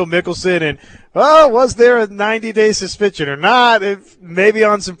about Phil Mickelson and, was there a 90-day suspension or not? Maybe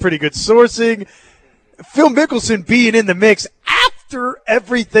on some pretty good sourcing. Phil Mickelson being in the mix after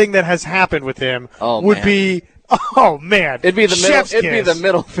everything that has happened with him would be, It'd be the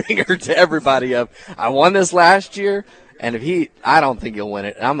middle finger to everybody of, I won this last year, and I don't think he'll win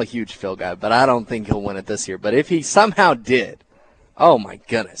it. I'm a huge Phil guy, but I don't think he'll win it this year. But if he somehow did, oh my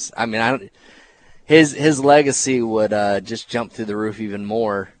goodness. I mean, his legacy would just jump through the roof even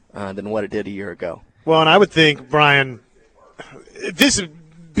more than what it did a year ago. Well, and I would think, Brian, this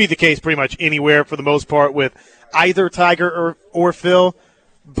would be the case pretty much anywhere for the most part with either Tiger or Phil.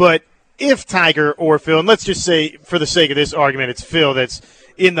 But if Tiger or Phil, and let's just say for the sake of this argument, it's Phil that's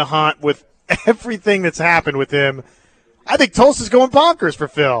in the hunt with everything that's happened with him, I think Tulsa's going bonkers for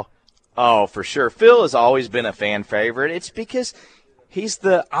Phil. Oh, for sure. Phil has always been a fan favorite. It's because he's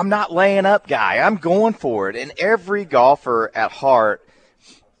the I'm not laying up guy. I'm going for it. And every golfer at heart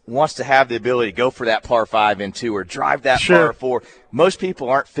wants to have the ability to go for that par 5 and 2 or drive that par 4. Most people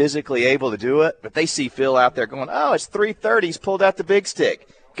aren't physically able to do it, but they see Phil out there going, it's 330. He's pulled out the big stick.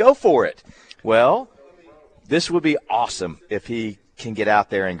 Go for it. Well, this would be awesome if he can get out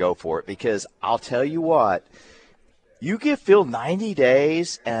there and go for it, because I'll tell you what, you give Phil 90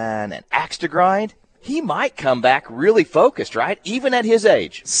 days and an axe to grind, he might come back really focused, right? Even at his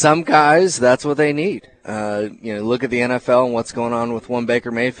age. Some guys, that's what they need. Look at the NFL and what's going on with one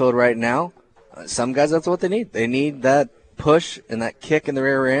Baker Mayfield right now. Some guys, that's what they need. They need that push and that kick in the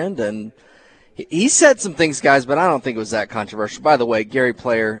rear end. And he said some things, guys, but I don't think it was that controversial. By the way, Gary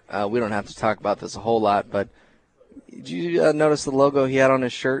Player, we don't have to talk about this a whole lot, but did you notice the logo he had on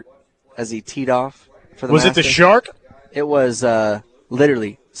his shirt as he teed off for the Masters? Was it the shark? It was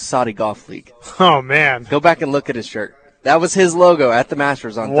literally Saudi Golf League. Oh, man. Go back and look at his shirt. That was his logo at the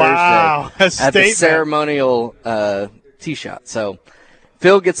Masters on Thursday at the ceremonial tee shot. So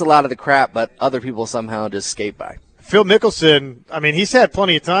Phil gets a lot of the crap, but other people somehow just skate by. Phil Mickelson, I mean, he's had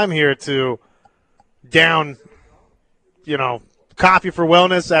plenty of time here to down, coffee for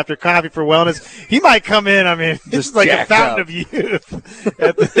wellness after coffee for wellness. He might come in, just like a fountain of youth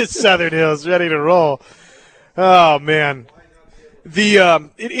at the Southern Hills, ready to roll. Oh, man.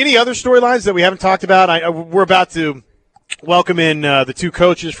 Any other storylines that we haven't talked about? We're about to welcome in the two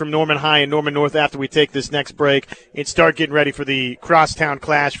coaches from Norman High and Norman North after we take this next break and start getting ready for the crosstown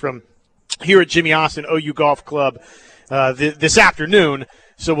clash from here at Jimmy Austin OU Golf Club this afternoon.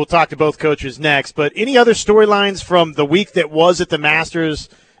 So we'll talk to both coaches next. But any other storylines from the week that was at the Masters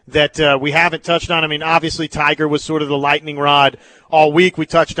that we haven't touched on? I mean, obviously Tiger was sort of the lightning rod all week. We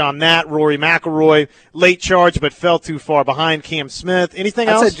touched on that. Rory McIlroy, late charge, but fell too far behind. Cam Smith. Anything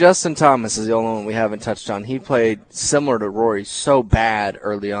else? I'd say Justin Thomas is the only one we haven't touched on. He played similar to Rory, so bad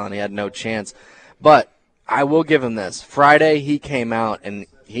early on. He had no chance. But I will give him this. Friday he came out, and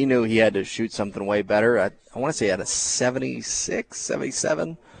he knew he had to shoot something way better. I want to say he had a 76,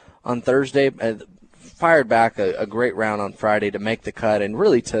 77 on Thursday. Fired back a great round on Friday to make the cut and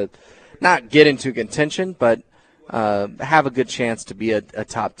really to not get into contention, but have a good chance to be a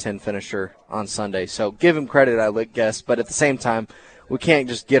top 10 finisher on Sunday. So give him credit, I guess, but at the same time, we can't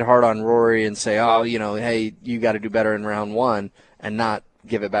just get hard on Rory and say, hey, you got to do better in round one and not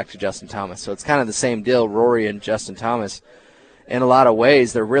give it back to Justin Thomas. So it's kind of the same deal, Rory and Justin Thomas. In a lot of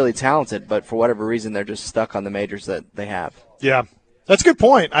ways, they're really talented, but for whatever reason, they're just stuck on the majors that they have. Yeah, that's a good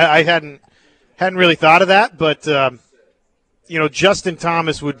point. I hadn't really thought of that, but, Justin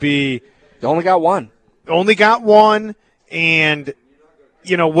Thomas would be – Only got one, and,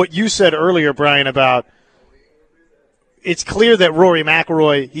 what you said earlier, Brian, about it's clear that Rory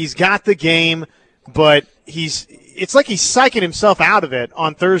McIlroy, he's got the game, but it's like he's psyching himself out of it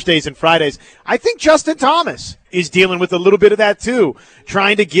on Thursdays and Fridays. I think Justin Thomas is dealing with a little bit of that too,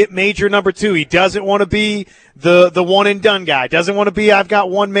 trying to get major number 2. He doesn't want to be the one and done guy. Doesn't want to be I've got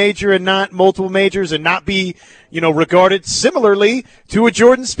one major and not multiple majors, and not be, regarded similarly to a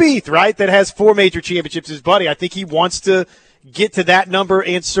Jordan Spieth, right, that has 4 major championships, his buddy. I think he wants to get to that number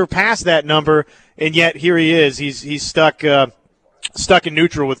and surpass that number, and yet here he is. He's stuck in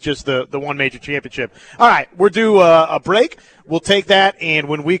neutral with just the one major championship. All right, we're due a break. We'll take that, and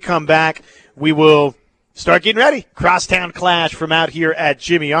when we come back, we will start getting ready. Crosstown Clash from out here at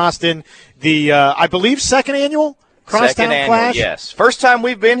Jimmy Austin. The, I believe, second annual Crosstown Clash? Yes. First time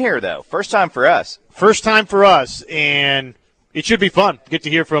we've been here, though. First time for us. First time for us, and it should be fun. Get to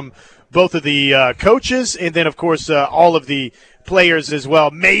hear from both of the coaches and then, of course, all of the players as well.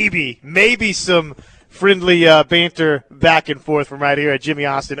 Maybe some friendly banter back and forth from right here at Jimmy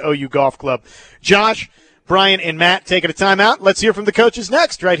Austin OU Golf Club. Josh, Brian and Matt taking a timeout. Let's hear from the coaches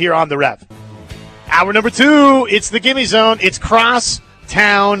next, right here on The Ref. Hour number 2, it's the Gimme Zone. It's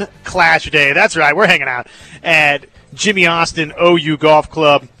Crosstown Clash Day. That's right, we're hanging out at Jimmy Austin OU Golf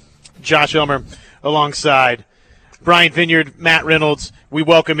Club. Josh Elmer alongside Brian Vineyard, Matt Reynolds. We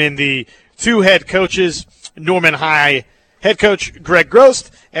welcome in the 2 head coaches, Norman High head coach Greg Grost,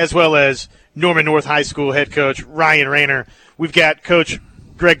 as well as Norman North High School head coach Ryan Rayner. We've got Coach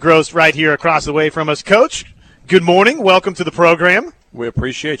Greg Grost right here across the way from us. Coach, good morning. Welcome to the program. We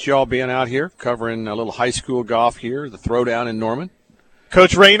appreciate you all being out here covering a little high school golf here, the Throwdown in Norman.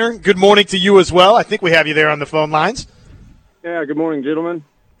 Coach Rayner, good morning to you as well. I think we have you there on the phone lines. Yeah, good morning, gentlemen.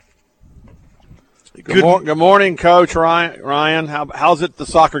 Good morning, Coach Ryan. How's it the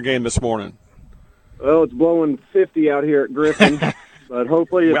soccer game this morning? Well, it's blowing 50 out here at Griffin, but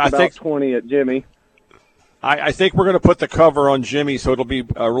hopefully it's about 20 at Jimmy. I think we're going to put the cover on Jimmy, so it'll be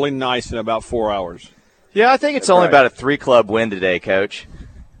really nice in about 4 hours. Yeah, I think it's only about a 3-club win today, Coach.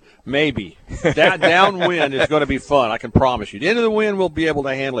 Maybe. Downwind is going to be fun, I can promise you. The end of the wind, we'll be able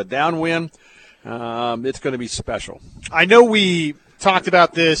to handle it. Downwind, it's going to be special. I know we talked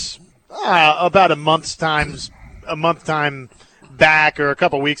about this about a month time back or a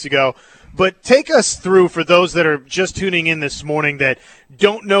couple weeks ago. But take us through, for those that are just tuning in this morning that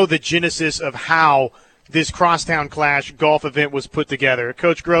don't know the genesis of how this Crosstown Clash golf event was put together.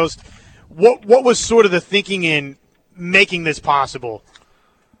 Coach Grost, what was sort of the thinking in making this possible?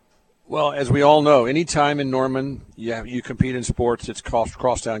 Well, as we all know, anytime in Norman you compete in sports, it's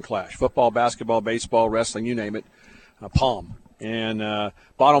Crosstown Clash. Football, basketball, baseball, wrestling, you name it, Palm. And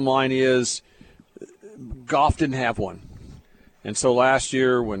bottom line is golf didn't have one. And so last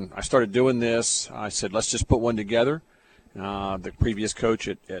year when I started doing this, I said, let's just put one together. The previous coach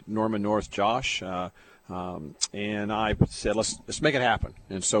at Norman North, Josh, and I said, let's make it happen.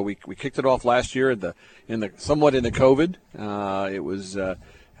 And so we kicked it off last year somewhat in the COVID. It was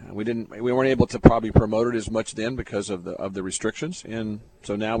we weren't able to probably promote it as much then because of the restrictions. And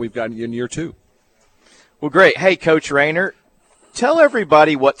so now we've got in year 2. Well, great. Hey, Coach Rayner, tell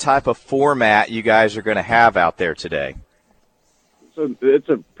everybody what type of format you guys are going to have out there today. So it's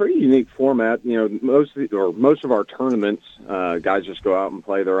a pretty unique format. You know, most of our tournaments, guys just go out and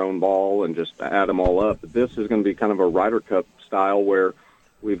play their own ball and just add them all up. But this is going to be kind of a Ryder Cup style where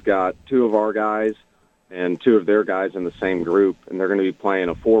we've got 2 of our guys and 2 of their guys in the same group, and they're going to be playing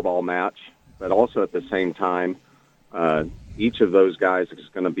a 4-ball match. But also at the same time, each of those guys is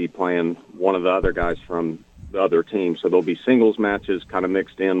going to be playing one of the other guys from the other team. So there'll be singles matches kind of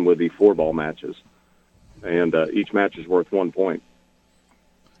mixed in with the 4-ball matches, and each match is worth 1 point.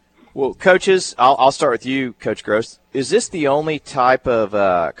 Well, coaches, I'll start with you, Coach Grost. Is this the only type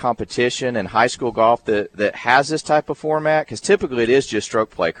of competition in high school golf that has this type of format? Because typically it is just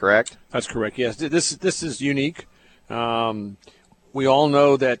stroke play, correct? That's correct, yes. This is unique. We all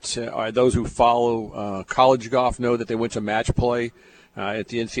know that those who follow college golf know that they went to match play at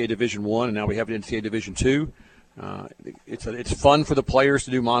the NCAA Division I, and now we have it in NCAA Division II. It's fun for the players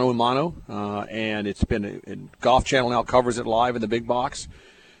to do mano and mano, and it's been Golf Channel now covers it live in the big box.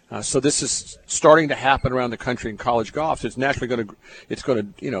 So this is starting to happen around the country in college golf. So it's naturally going to go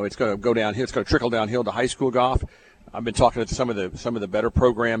downhill. It's going to trickle downhill to high school golf. I've been talking to some of the better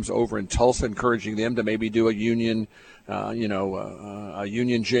programs over in Tulsa, encouraging them to maybe do a union, a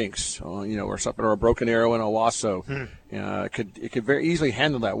union jinx, or something, or a broken arrow in Owasso. It could very easily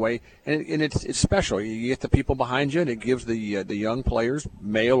handle that way, and it's special. You get the people behind you, and it gives the young players,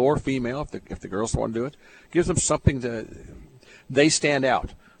 male or female, if the girls want to do it, gives them something they stand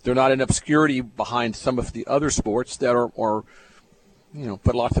out. They're not in obscurity behind some of the other sports that are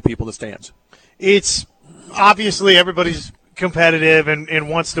put lots of people in the stands. It's obviously everybody's competitive and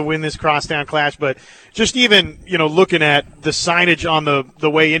wants to win this Crosstown Clash, but just even, looking at the signage on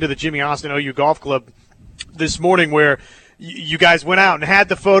the way into the Jimmy Austin OU Golf Club this morning where you guys went out and had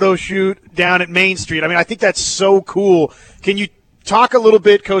the photo shoot down at Main Street. I mean, I think that's so cool. Can you talk a little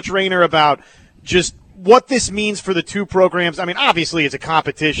bit, Coach Rayner, about just what this means for the 2 programs? I mean, obviously it's a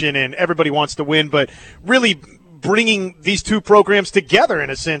competition and everybody wants to win, but really bringing these 2 programs together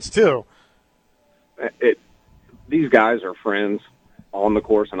in a sense too. These guys are friends on the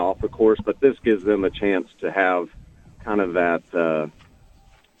course and off the course, but this gives them a chance to have kind of that the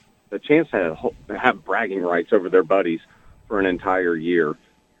chance to have bragging rights over their buddies for an entire year.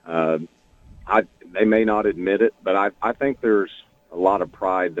 They may not admit it, but I think there's a lot of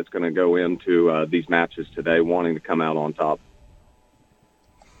pride that's going to go into these matches today, wanting to come out on top.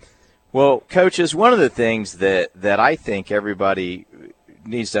 Well, coaches, one of the things that I think everybody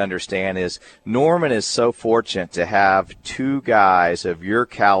needs to understand is Norman is so fortunate to have two guys of your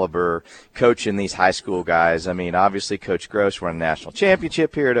caliber coaching these high school guys. I mean, obviously Coach Gross won a national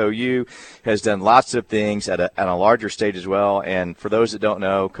championship here at OU, has done lots of things at a larger stage as well. And for those that don't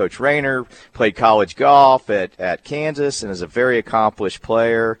know, Coach Rayner played college golf at Kansas and is a very accomplished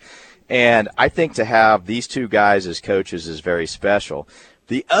player. And I think to have these two guys as coaches is very special.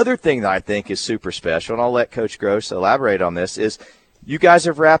 The other thing that I think is super special, and I'll let Coach Gross elaborate on this, is you guys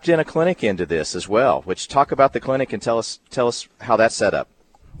have wrapped in a clinic into this as well. Which talk about the clinic and tell us how that's set up.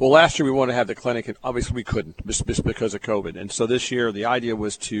 Well, last year we wanted to have the clinic, and obviously we couldn't just because of COVID. And so this year the idea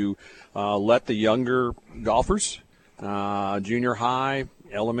was to let the younger golfers, junior high,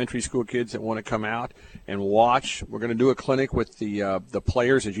 elementary school kids that want to come out and watch. We're going to do a clinic with the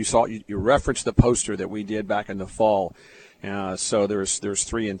players. As you saw, you referenced the poster that we did back in the fall. So there's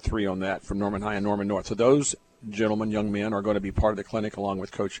 3 and 3 on that from Norman High and Norman North. So those gentlemen, young men, are going to be part of the clinic along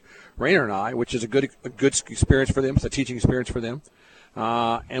with Coach Rayner and I, which is a good experience for them. It's a teaching experience for them.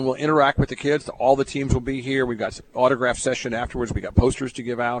 And we'll interact with the kids. All the teams will be here. We've got an autograph session afterwards. We got posters to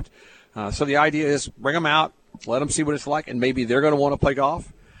give out. So the idea is bring them out, let them see what it's like, and maybe they're going to want to play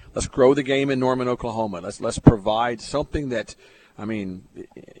golf. Let's grow the game in Norman, Oklahoma. Let's provide something that, I mean,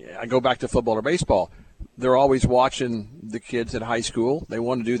 I go back to football or baseball. They're always watching the kids at high school. They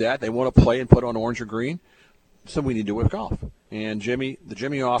want to do that. They want to play and put on orange or green. So we need to do it with golf. And the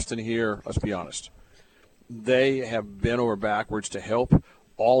Jimmy Austin here, let's be honest, they have bent over backwards to help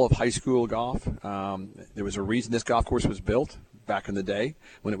all of high school golf. There was a reason this golf course was built back in the day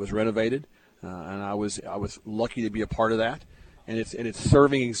when it was renovated, and I was lucky to be a part of that. And it's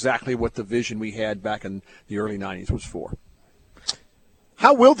serving exactly what the vision we had back in the early 90s was for.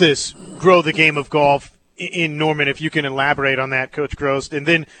 How will this grow the game of golf in Norman, if you can elaborate on that, Coach Gross? And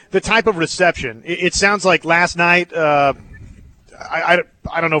then the type of reception. It sounds like last night, I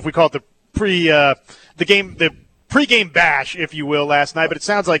don't know if we call it the pregame bash, if you will, last night, but it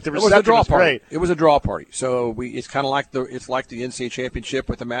sounds like the reception was great. It was a draw party. So it's kind of like the NCAA championship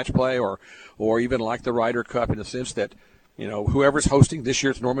with the match play, or even like the Ryder Cup, in the sense that, you know, whoever's hosting this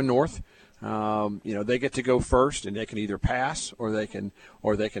year, it's Norman North. They get to go first, and they can either pass or they can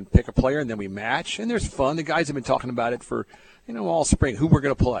pick a player, and then we match. And there's fun. The guys have been talking about it for, all spring, who we're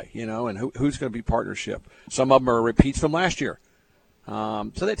going to play, and who's going to be partnership. Some of them are repeats from last year.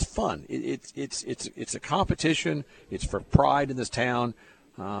 So that's fun. It's a competition. It's for pride in this town,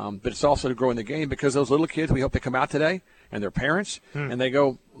 but it's also to grow in the game, because those little kids, we hope they come out today, and their parents, and they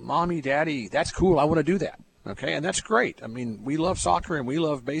go, Mommy, Daddy, that's cool. I want to do that. Okay, and that's great. I mean, we love soccer and we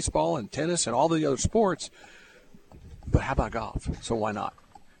love baseball and tennis and all the other sports, but how about golf? So why not?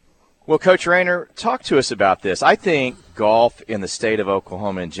 Well, Coach Rayner, talk to us about this. I think golf in the state of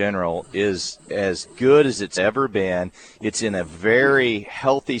Oklahoma in general is as good as it's ever been. It's in a very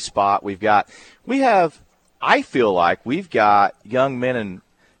healthy spot. I feel like we've got young men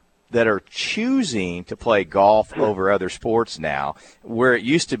that are choosing to play golf over other sports now, where it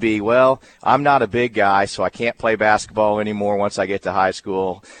used to be, well, I'm not a big guy, so I can't play basketball anymore once I get to high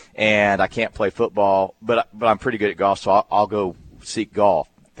school, and I can't play football, but I'm pretty good at golf, so I'll go seek golf.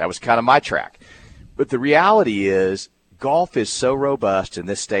 That was kind of my track. But the reality is golf is so robust in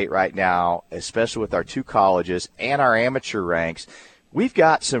this state right now, especially with our two colleges and our amateur ranks. We've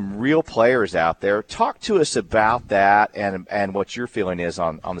got some real players out there. Talk to us about that and what your feeling is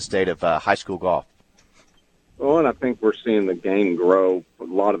on the state of high school golf. Well, and I think we're seeing the game grow. A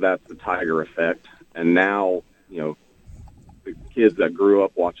lot of that's the Tiger effect. And now, the kids that grew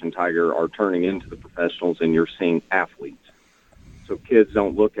up watching Tiger are turning into the professionals, and you're seeing athletes. So kids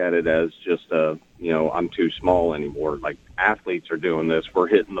don't look at it as just I'm too small anymore. Like, athletes are doing this. We're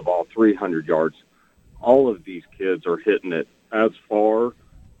hitting the ball 300 yards. All of these kids are hitting it as far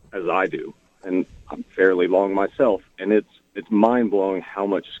as I do, and I'm fairly long myself, and it's mind-blowing how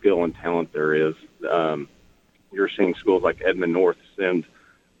much skill and talent there is. You're seeing schools like Edmond North send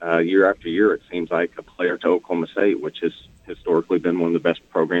year after year, it seems like, a player to Oklahoma State, which has historically been one of the best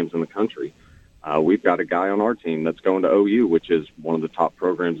programs in the country. We've got a guy on our team that's going to OU, which is one of the top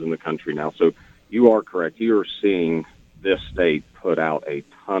programs in the country now. So you are correct. You are seeing this state put out a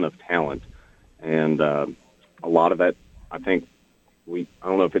ton of talent, and a lot of that, I think, I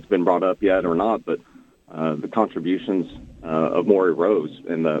don't know if it's been brought up yet or not, but the contributions of Maury Rose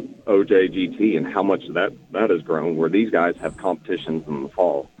and the OJGT and how much that has grown, where these guys have competitions in the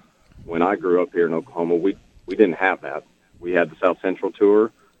fall. When I grew up here in Oklahoma, we didn't have that. We had the South Central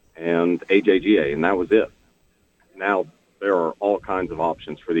Tour and AJGA, and that was it. Now there are all kinds of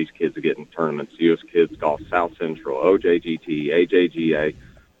options for these kids to get in tournaments. U.S. Kids Golf, South Central, OJGT, AJGA,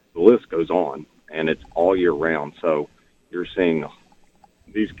 the list goes on, and it's all year round. So you're seeing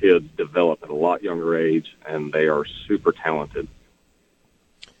these kids develop at a lot younger age, and they are super talented.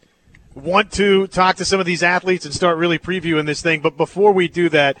 Want to talk to some of these athletes and start really previewing this thing, but before we do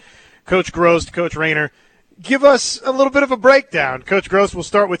that, Coach Gross, Coach Rayner, give us a little bit of a breakdown. Coach Gross, we'll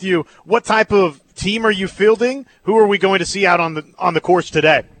start with you. What type of team are you fielding? Who are we going to see out on the course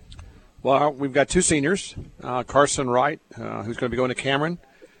today? Well, we've got two seniors, Carson Wright, who's going to be going to Cameron.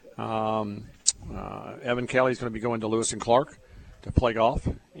 Evan Kelly's going to be going to Lewis and Clark to play golf.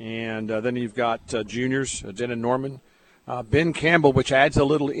 And then you've got juniors, Denton Norman, Ben Campbell, which adds a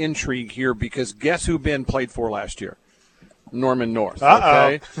little intrigue here because guess who Ben played for last year? Norman North.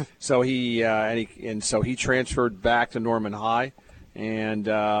 Okay, so he transferred back to Norman High, and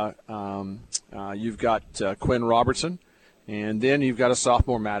you've got Quinn Robertson, and then you've got a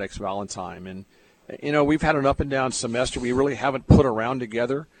sophomore, Maddox Valentine, and we've had an up and down semester. We really haven't put a round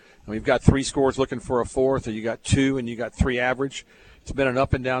together. And we've got 3 scores looking for a fourth, or you got 2 and you got 3 average. It's been an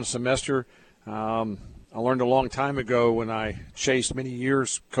up and down semester. I learned a long time ago when I chased many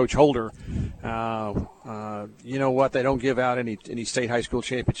years Coach Holder, you know what, they don't give out any state high school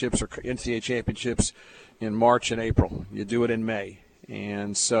championships or NCAA championships in March and April. You do it in May.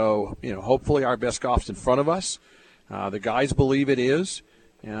 And so, hopefully our best golf's in front of us. The guys believe it is.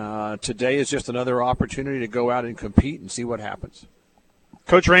 Today is just another opportunity to go out and compete and see what happens.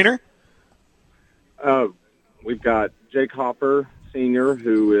 Coach Rayner? We've got Jake Hopper, senior,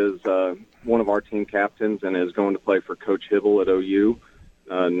 who is one of our team captains and is going to play for Coach Hibble at OU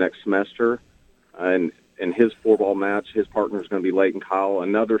next semester. And in his 4-ball match, his partner is going to be Leighton Kyle,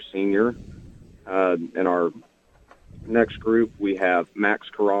 another senior. In our next group, we have Max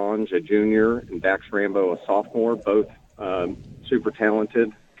Carange, a junior, and Dax Rambo, a sophomore, both super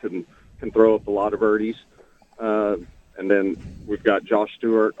talented, can throw up a lot of birdies. And then we've got Josh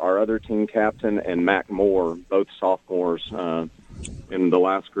Stewart, our other team captain, and Mac Moore, both sophomores in the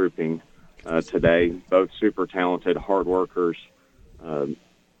last grouping today. Both super talented, hard workers, kind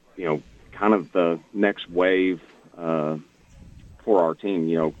of the next wave for our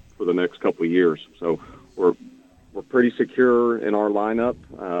team, for the next couple of years. So we're pretty secure in our lineup.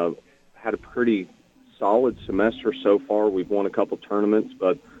 Had a pretty solid semester so far. We've won a couple tournaments,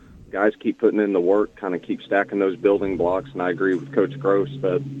 but guys keep putting in the work, kind of keep stacking those building blocks, and I agree with Coach Gross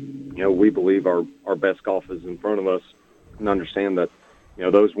that, we believe our best golf is in front of us and understand that,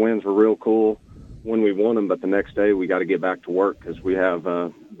 those wins were real cool when we won them, but the next day we got to get back to work because we have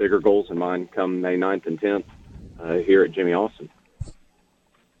bigger goals in mind come May 9th and 10th here at Jimmy Austin.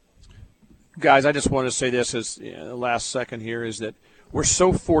 Guys, I just want to say this as the last second here is that we're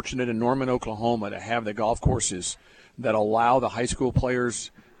so fortunate in Norman, Oklahoma to have the golf courses that allow the high school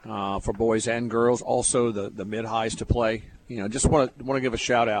players for boys and girls, also the mid-highs to play. Just want to give a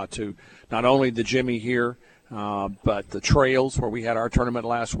shout-out to not only the Jimmy here, but the Trails, where we had our tournament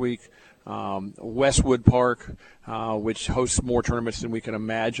last week, Westwood Park, which hosts more tournaments than we can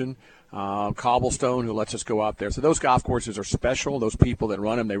imagine, Cobblestone, who lets us go out there. So those golf courses are special. Those people that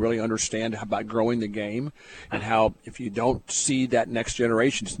run them, they really understand about growing the game and how if you don't see that next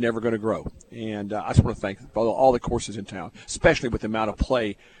generation, it's never going to grow. And I just want to thank all the courses in town, especially with the amount of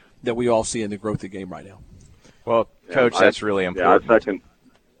play that we all see in the growth of the game right now. Well, Coach, that's really important. Yeah,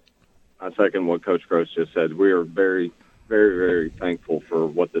 I second what Coach Gross just said. We are very, very, very thankful for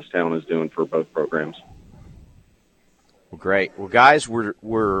what this town is doing for both programs. Well, great. Well, guys,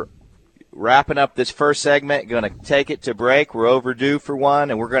 we're wrapping up this first segment, going to take it to break. We're overdue for one,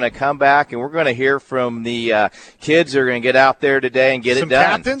 and we're going to come back, and we're going to hear from the kids who are going to get out there today and get it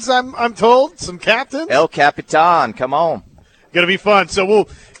done. Some captains, I'm told. Some captains. El Capitan, come on. Going to be fun. So we'll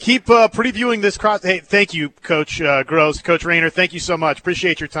keep previewing this cross. Hey, thank you, Coach Gross. Coach Rayner, thank you so much.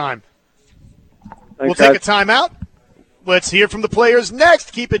 Appreciate your time. Thanks, we'll take a timeout. Let's hear from the players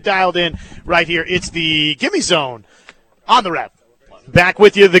next. Keep it dialed in right here. It's the Gimme Zone on the Rep. Back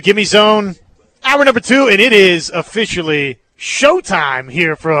with you, the Gimme Zone, hour number 2, and it is officially showtime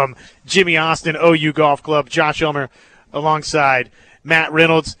here from Jimmy Austin OU Golf Club. Josh Elmer alongside Matt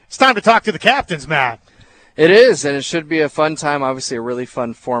Reynolds. It's time to talk to the captains, Matt. It is, and it should be a fun time. Obviously, a really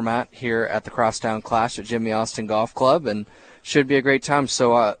fun format here at the Crosstown Clash at Jimmy Austin Golf Club, and should be a great time.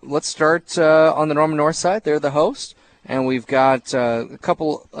 So let's start on the Norman North side. They're the host, and we've got a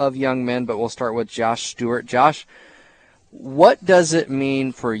couple of young men, but we'll start with Josh Stewart. Josh, what does it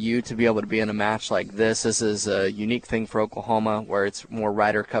mean for you to be able to be in a match like this? This is a unique thing for Oklahoma where it's more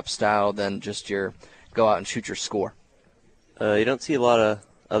Ryder Cup style than just your go out and shoot your score. You don't see a lot of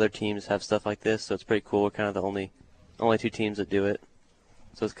other teams have stuff like this, so it's pretty cool. We're kind of the only 2 teams that do it.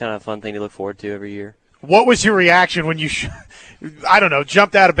 So it's kind of a fun thing to look forward to every year. What was your reaction when you, I don't know,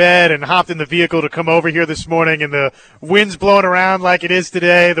 jumped out of bed and hopped in the vehicle to come over here this morning and the wind's blowing around like it is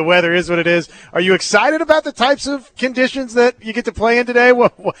today, the weather is what it is? Are you excited about the types of conditions that you get to play in today?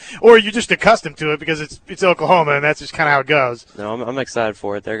 Or are you just accustomed to it because it's Oklahoma and that's just kind of how it goes? No, I'm excited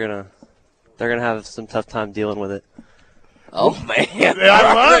for it. They're gonna have some tough time dealing with it. Oh, man.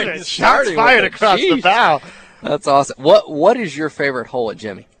 I love it. Shots fired across the bow. That's awesome. What is your favorite hole at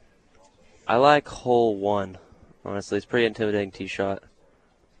Jimmy? I like hole 1. Honestly, it's a pretty intimidating tee shot,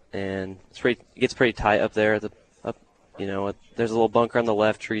 and it gets pretty tight up there. There's a little bunker on the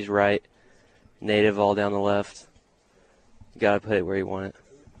left, trees right, native all down the left. You got to put it where you want it.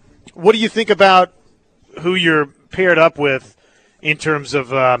 What do you think about who you're paired up with in terms of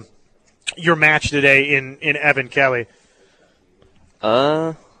your match today in Evan Kelly?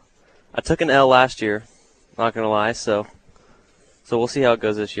 I took an L last year, not gonna lie, so we'll see how it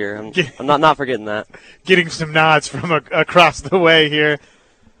goes this year. I'm not forgetting that. Getting some nods from across the way here.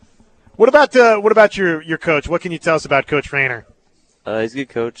 What about your coach? What can you tell us about Coach Rayner? He's a good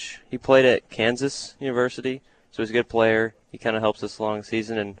coach. He played at Kansas University, so he's a good player. He kind of helps us along the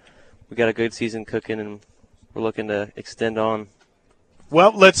season, and we got a good season cooking, and we're looking to extend on.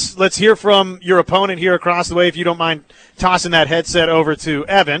 Well, let's hear from your opponent here across the way, if you don't mind tossing that headset over to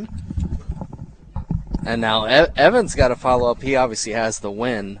Evan. And now Evan's got to follow up. He obviously has the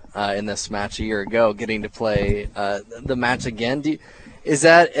win in this match a year ago, getting to play the match again. Is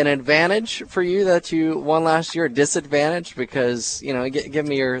that an advantage for you that you won last year, a disadvantage? Because, give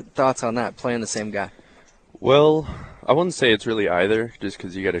me your thoughts on that, playing the same guy. Well, I wouldn't say it's really either, just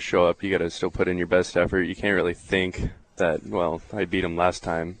because you got to show up. You got to still put in your best effort. You can't really think that, well, I beat him last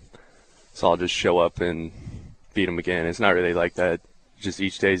time, so I'll just show up and beat him again. It's not really like that. Just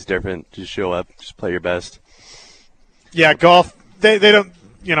each day is different. Just show up, just play your best. Yeah, golf, they don't,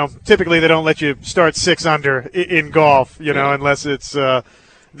 typically they don't let you start 6 under in golf, unless it's the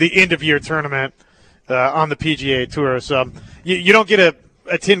end-of-year tournament on the PGA Tour. So you don't get a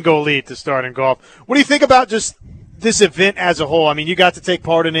 10-goal lead to start in golf. What do you think about just this event as a whole? I mean, you got to take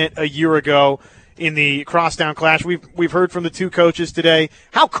part in it a year ago in the Crosstown Clash. We've heard from the 2 coaches today.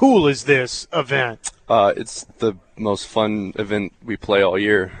 How cool is this event? It's the most fun event we play all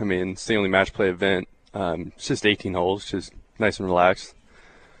year. I mean, it's the only match play event. It's just 18 holes, just nice and relaxed.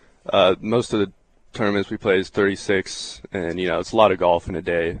 Most of the tournaments we play is 36, and, it's a lot of golf in a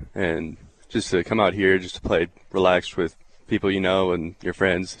day. And just to come out here, just to play relaxed with people and your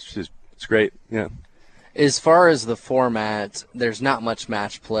friends, it's great, yeah. As far as the format, there's not much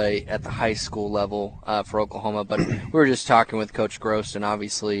match play at the high school level for Oklahoma, but we were just talking with Coach Gross, and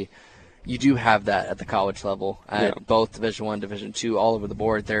obviously you do have that at the college level, at both Division I, Division II, all over the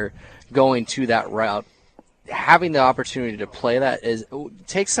board. They're going to that route. Having the opportunity to play that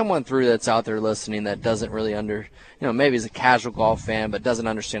take someone through that's out there listening that doesn't really maybe is a casual golf fan but doesn't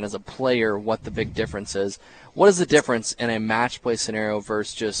understand as a player what the big difference is. What is the difference in a match play scenario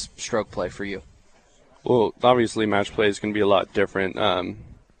versus just stroke play for you? Well, obviously match play is going to be a lot different.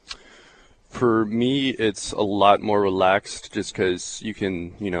 For me, it's a lot more relaxed just because you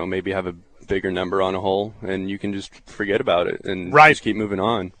can, maybe have a bigger number on a hole and you can just forget about it and just keep moving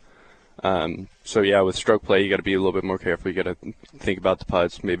on. So, yeah, with stroke play, you got to be a little bit more careful. You got to think about the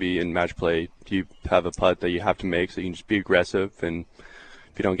putts. Maybe in match play, you have a putt that you have to make, so you can just be aggressive. And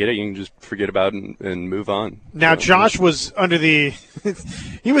if you don't get it, you can just forget about it and move on. Now, Josh was under the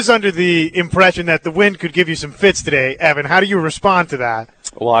impression that the wind could give you some fits today. Evan, how do you respond to that?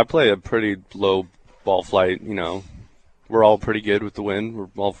 Well, I play a pretty low ball flight. We're all pretty good with the wind. We're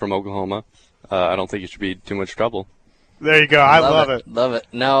all from Oklahoma. I don't think it should be too much trouble. There you go. I love it. Love it.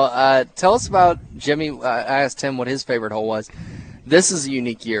 Now, tell us about Jimmy. I asked him what his favorite hole was. This is a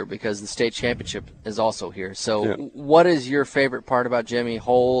unique year because the state championship is also here. So what is your favorite part about Jimmy?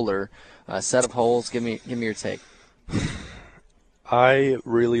 Hole or set of holes? Give me your take. I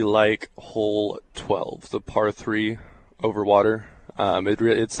really like hole 12, the par 3 over water.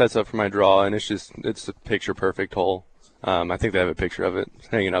 It sets up for my draw, and it's a picture-perfect hole. I think they have a picture of it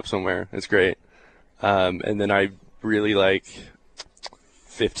hanging up somewhere. It's great. And then I really like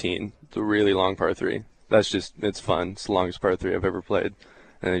 15, the really long par 3. It's fun. It's the longest par 3 I've ever played.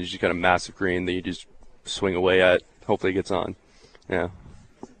 And then you just got a massive green that you just swing away at. Hopefully it gets on. Yeah.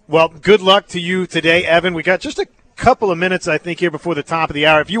 Well, good luck to you today, Evan. We got just a couple of minutes, I think, here before the top of the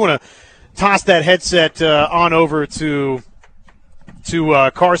hour. If you want to toss that headset on over to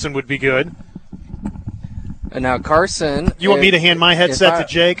Carson would be good. And now Carson. You want me to hand my headset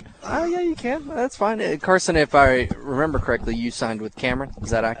to Jake? Oh, yeah, you can. That's fine. Carson, if I remember correctly, you signed with Cameron. Is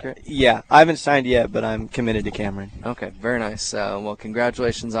that accurate? Yeah, I haven't signed yet, but I'm committed to Cameron. Okay, very nice. Well,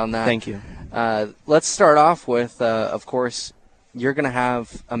 congratulations on that. Thank you. Let's start off with, of course, you're going to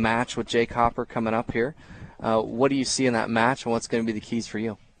have a match with Jake Hopper coming up here. What do you see in that match, and what's going to be the keys for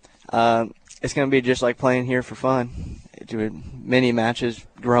you? It's going to be just like playing here for fun. Many matches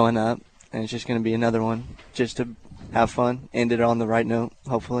growing up, and it's just going to be another one just to have fun, end it on the right note,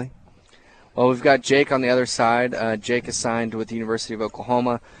 hopefully. Well, we've got Jake on the other side. Jake is signed with the University of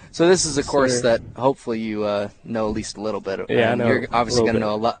Oklahoma. So this is a course that hopefully you know at least a little bit. Yeah, I know. You're obviously going to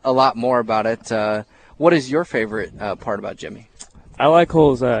know a lot more about it. What is your favorite part about Jimmy? I like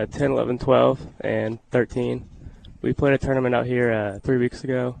holes 10, 11, 12, and 13. We played a tournament out here 3 weeks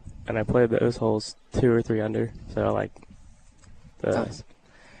ago, and I played those holes 2 or 3 under. So I like those.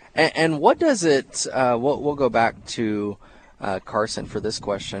 And what does it? We'll go back to Carson for this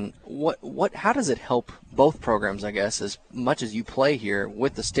question. How does it help both programs? I guess as much as you play here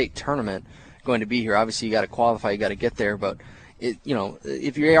with the state tournament going to be here. Obviously, you got to qualify, you got to get there. But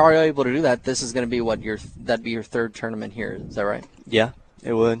if you are able to do that, this is going to be that'd be your third tournament here. Is that right? Yeah,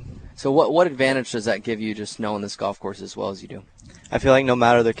 it would. So what advantage does that give you just knowing this golf course as well as you do? I feel like no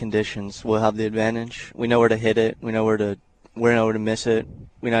matter the conditions, we'll have the advantage. We know where to hit it. We know where to miss it.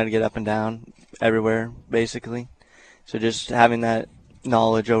 We know how to get up and down everywhere, basically. So just having that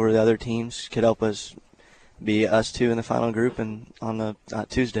knowledge over the other teams could help us be us two in the final group and on the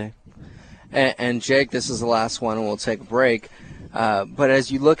Tuesday. And Jake, this is the last one, and we'll take a break. But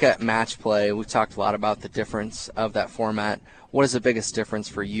as you look at match play, we've talked a lot about the difference of that format. What is the biggest difference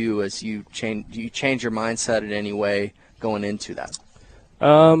for you as you change? Do you change your mindset in any way going into that?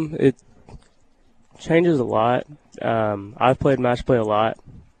 It changes a lot. I've played match play a lot,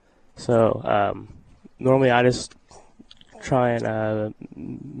 so normally I just try and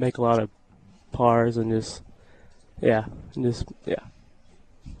make a lot of pars and just.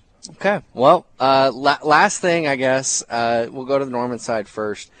 Okay. Well, last thing, I guess, we'll go to the Norman side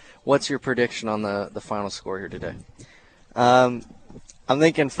first. What's your prediction on the final score here today? I'm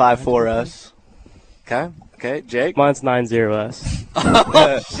thinking 5-4 us. Okay, Jake? Mine's 9-0 us.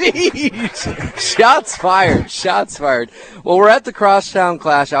 Oh, jeez. Shots fired. Well, we're at the Crosstown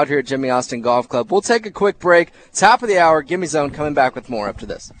Clash out here at Jimmy Austin Golf Club. We'll take a quick break. Top of the hour, Gimme Zone coming back with more after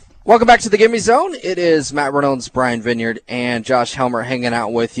this. Welcome back to the Gimme Zone. It is Matt Reynolds, Brian Vineyard, and Josh Helmer hanging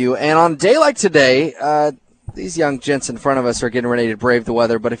out with you. And on a day like today, these young gents in front of us are getting ready to brave the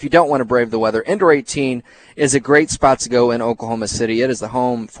weather. But if you don't want to brave the weather, Indoor 18 is a great spot to go in Oklahoma City. It is the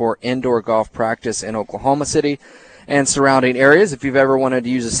home for indoor golf practice in Oklahoma City and surrounding areas. If you've ever wanted to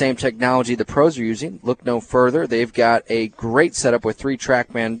use the same technology the pros are using, look no further. They've got a great setup with 3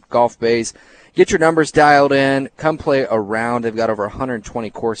 TrackMan golf bays. Get your numbers dialed in. Come play around. They've got over 120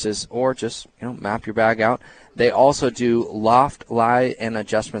 courses, or just map your bag out. They also do loft, lie, and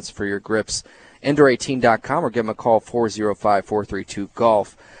adjustments for your grips. Indoor18.com or give them a call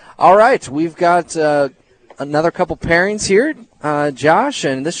 405-432-GOLF. All right, we've got another couple pairings here, Josh,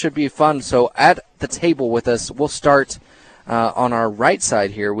 and this should be fun. So at the table with us, we'll start on our right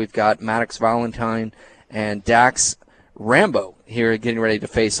side here. We've got Maddox Valentine and Dax Rambo here getting ready to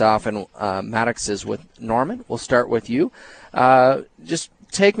face off, and Maddox is with Norman. We'll start with you. Just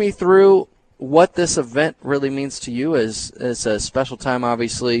take me through what this event really means to you. As a special time,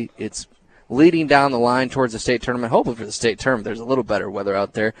 obviously. It's leading down the line towards the state tournament. Hopefully for the state tournament, there's a little better weather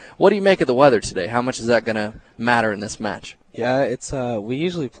out there. What do you make of the weather today? How much is that going to matter in this match? Yeah, it's we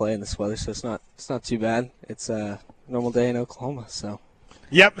usually play in this weather, so it's not too bad. It's a normal day in Oklahoma, so.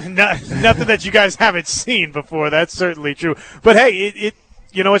 Yep, nothing that you guys haven't seen before. That's certainly true. But hey,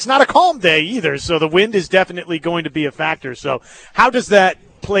 it's not a calm day either, so the wind is definitely going to be a factor. So how does that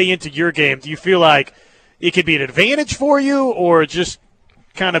play into your game? Do you feel like it could be an advantage for you, or just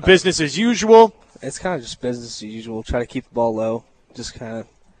kind of business as usual? It's kind of just business as usual. Try to keep the ball low, just kind of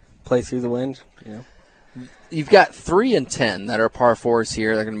play through the wind. You've got 3 and 10 that are par 4s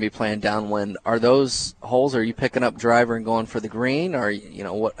here. They're going to be playing downwind. Are those holes? Are you picking up driver and going for the green, or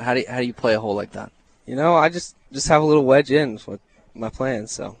what? How do you play a hole like that? I just have a little wedge in with my plan.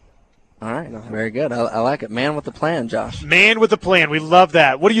 So. All right, very good. I like it. Man with the plan, Josh. Man with the plan. We love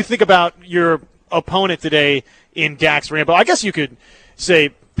that. What do you think about your opponent today in Dax Rambo? I guess you could say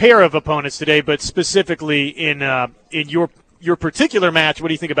pair of opponents today, but specifically in your particular match, what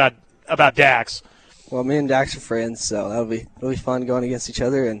do you think about Dax? Well, me and Dax are friends, so that'll be really fun going against each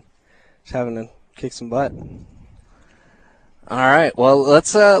other and just having to kick some butt. All right. Well,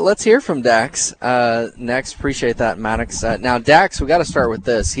 let's hear from Dax next. Appreciate that, Maddox. Now, Dax, we got to start with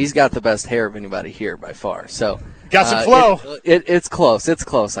this. He's got the best hair of anybody here by far. So got some flow. It's close. It's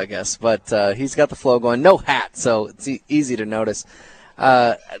close, I guess. But he's got the flow going. No hat, so it's easy to notice.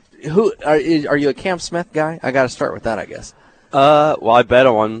 Who are you a Cam Smith guy? I got to start with that, I guess. Well, I bet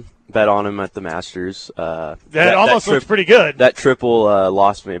on him at the Masters. That almost looks pretty good. That triple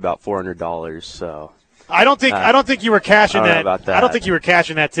lost me about $400. So I don't think you were cashing that. I don't think you were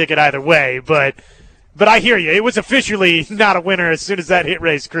cashing that ticket either way. But I hear you. It was officially not a winner as soon as that hit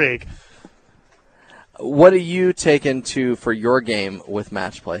Race Creek. What do you take into for your game with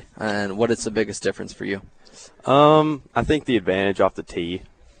match play, and what is the biggest difference for you? I think the advantage off the tee.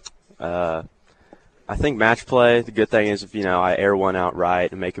 I think match play, the good thing is if, I air one out right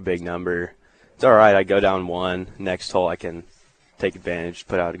and make a big number, it's all right. I go down one. Next hole I can take advantage,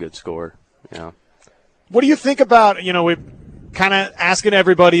 put out a good score. What do you think about, we're kind of asking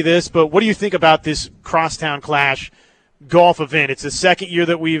everybody this, but what do you think about this Crosstown Clash golf event? It's the second year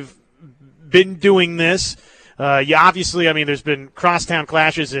that we've been doing this. Obviously, there's been crosstown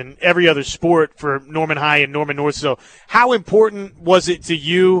clashes in every other sport for Norman High and Norman North. So how important was it to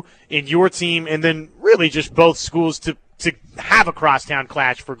you and your team, and then really just both schools, to have a crosstown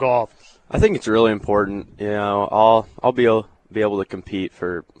clash for golf? I think it's really important. I'll be able to compete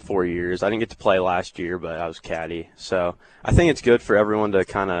for 4 years. I didn't get to play last year, but I was caddy. So I think it's good for everyone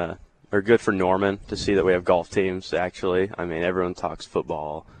to good for Norman to see that we have golf teams, actually. Everyone talks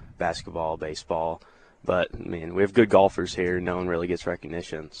football, basketball, baseball. But, we have good golfers here. No one really gets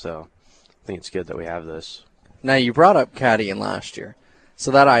recognition. So I think it's good that we have this. Now, you brought up caddying last year.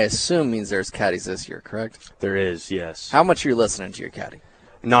 So that, I assume, means there's caddies this year, correct? There is, yes. How much are you listening to your caddy?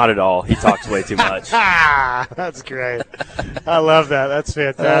 Not at all. He talks way too much. That's great. I love that. That's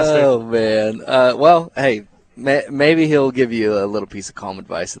fantastic. Oh, man. Well, hey, maybe he'll give you a little piece of calm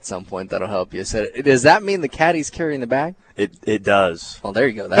advice at some point that'll help you. So, does that mean the caddy's carrying the bag? It does. Well, there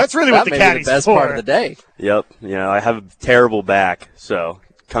you go. That's really what the caddy's the best for. part of the day. Yep. I have a terrible back, so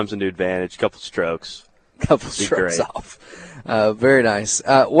it comes into advantage. Couple strokes off. Very nice.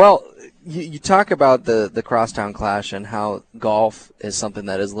 Well, you talk about the Crosstown Clash and how golf is something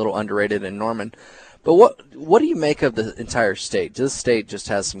that is a little underrated in Norman. But what do you make of the entire state? This state just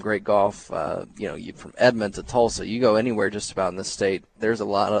has some great golf. From Edmond to Tulsa, you go anywhere just about in this state. There's a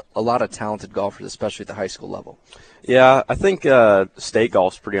lot of talented golfers, especially at the high school level. Yeah, I think state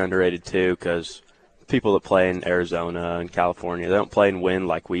golf's pretty underrated too, because people that play in Arizona and California, they don't play and win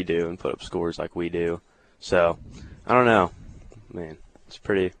like we do and put up scores like we do. So I don't know, it's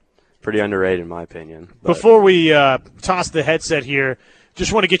pretty underrated in my opinion. But before we toss the headset here,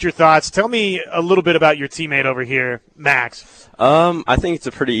 just want to get your thoughts. Tell me a little bit about your teammate over here, Max. I think it's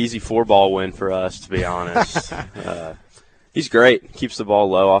a pretty easy 4-ball win for us, to be honest. He's great. Keeps the ball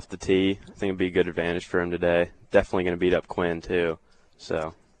low off the tee. I think it'd be a good advantage for him today. Definitely going to beat up Quinn, too.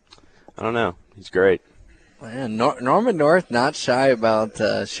 So, I don't know. He's great. Man, Norman North not shy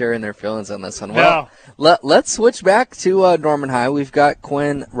about sharing their feelings on this one. No. Well, let's switch back to Norman High. We've got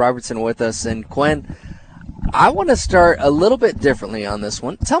Quinn Robertson with us. And, Quinn, I want to start a little bit differently on this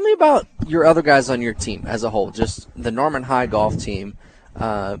one. Tell me about your other guys on your team as a whole, just the Norman High golf team.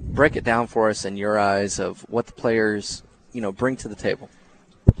 Break it down for us in your eyes of what the players, bring to the table.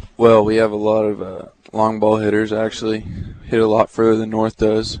 Well, we have a lot of long ball hitters, actually. Hit a lot further than North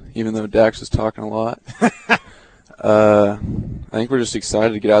does, even though Dax is talking a lot. I think we're just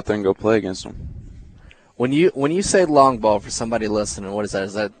excited to get out there and go play against them. When you say long ball, for somebody listening, what is that?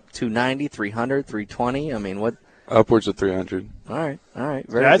 Is that 290, 300, 320? What? Upwards of 300. All right.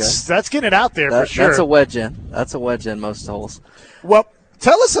 Very good. That's getting it out there for sure. That's a wedge in. That's a wedge in most holes. Well,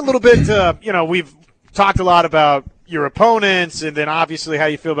 tell us a little bit, we've talked a lot about your opponents, and then obviously how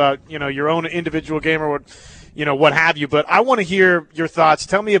you feel about your own individual game or what have you. But I want to hear your thoughts.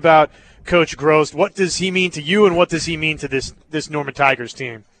 Tell me about Coach Gross. What does he mean to you, and what does he mean to this Norman Tigers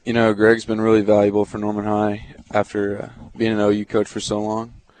team? Greg's been really valuable for Norman High after being an OU coach for so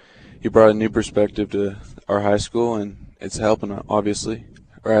long. He brought a new perspective to our high school, and it's helping. Obviously,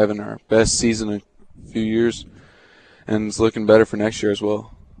 we're having our best season in a few years, and it's looking better for next year as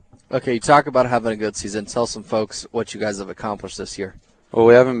well. Okay, you talk about having a good season. Tell some folks what you guys have accomplished this year. Well,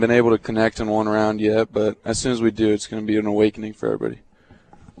 we haven't been able to connect in one round yet, but as soon as we do, it's going to be an awakening for everybody.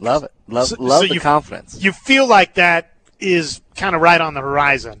 Love it. Love the confidence. You feel like that is kind of right on the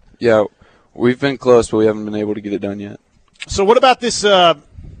horizon. Yeah, we've been close, but we haven't been able to get it done yet. So what about this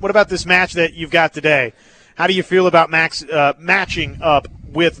match that you've got today? How do you feel about Max matching up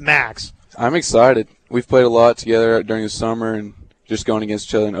with Max? I'm excited. We've played a lot together during the summer and just going against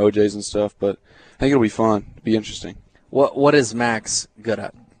each other in OJs and stuff, but I think it'll be fun. It'll be interesting. What is Max good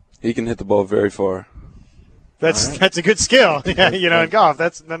at? He can hit the ball very far. That's a good skill. In golf,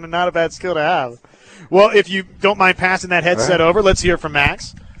 that's not a bad skill to have. Well, if you don't mind passing that headset over, let's hear from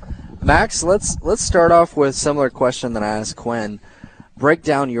Max. Max, let's start off with a similar question that I asked Quinn. Break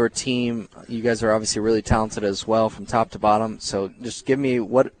down your team. You guys are obviously really talented as well from top to bottom. So just give me a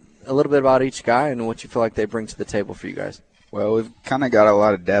little bit about each guy and what you feel like they bring to the table for you guys. Well, we've kind of got a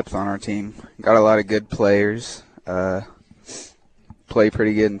lot of depth on our team. Got a lot of good players. Play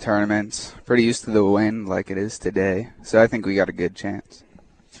pretty good in tournaments. Pretty used to the wind like it is today. So I think we got a good chance.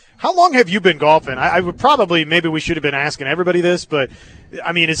 How long have you been golfing? I would probably, maybe we should have been asking everybody this, but,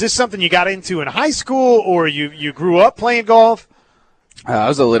 I mean, is this something you got into in high school or you grew up playing golf? I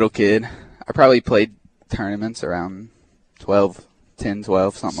was a little kid. I probably played tournaments around 10,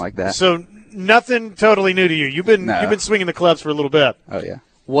 12, something like that. So nothing totally new to you. You've been swinging the clubs for a little bit. Oh, yeah.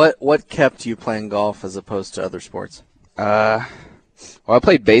 What kept you playing golf as opposed to other sports? Well, I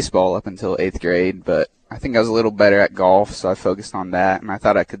played baseball up until 8th grade, but I think I was a little better at golf, so I focused on that, and I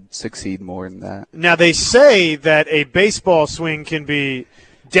thought I could succeed more in that. Now, they say that a baseball swing can be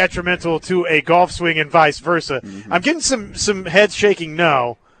detrimental to a golf swing and vice versa. Mm-hmm. I'm getting some heads shaking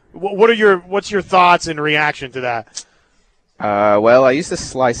no. What's your thoughts and reaction to that? Well, I used to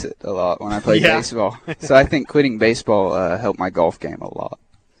slice it a lot when I played baseball, so I think quitting baseball helped my golf game a lot.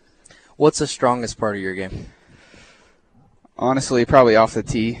 What's the strongest part of your game? Honestly, probably off the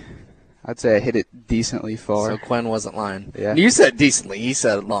tee. I'd say I hit it decently far. So Quinn wasn't lying. Yeah. You said decently. He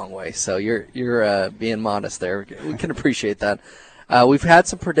said a long way. So you're being modest there. We can appreciate that. We've had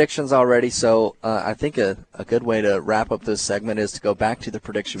some predictions already, so I think a good way to wrap up this segment is to go back to the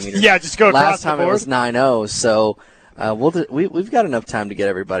prediction meter. Yeah, just go across Last time the board. it was 9-0, so we've got enough time to get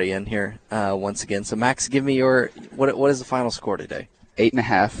everybody in here once again. So Max, give me your what is the final score today?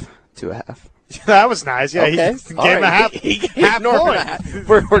 8.5 to a half. That was nice. Yeah, okay. He gave him a half point.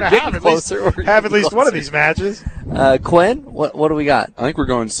 We're getting closer. Have at least one of these matches. Quinn, what do we got? I think we're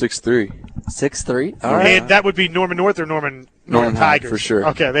going 6-3. 6-3. All right. And that would be Norman North or Norman Tigers for sure.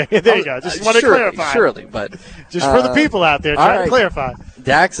 Okay, there you go. Just want to clarify. Surely, but just for the people out there, trying to clarify.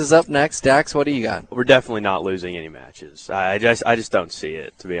 Dax is up next. Dax, what do you got? We're definitely not losing any matches. I just don't see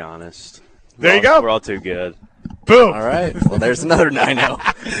it, to be honest. There you go. We're all too good. Boom. All right. Well, there's another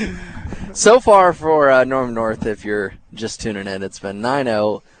 9-0. So far for Norman North, if you're just tuning in, it's been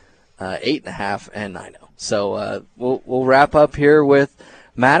 9-0, 8.5, and 9-0. So we'll wrap up here with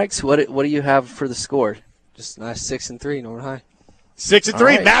Maddox. What do you have for the score? Just nice 6-3, Norman High. 6-3,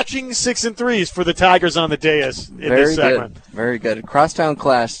 right. Matching 6-3s for the Tigers on the dais in this segment. Very good. Crosstown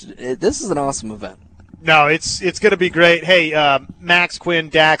Clash. This is an awesome event. No, it's going to be great. Hey, Max, Quinn,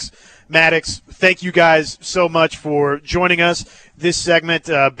 Dax, Maddox, thank you guys so much for joining us this segment.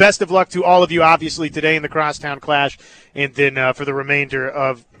 Best of luck to all of you, obviously, today in the Crosstown Clash, and then for the remainder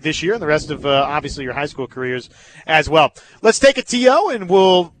of this year and the rest of, obviously, your high school careers as well. Let's take a TO, and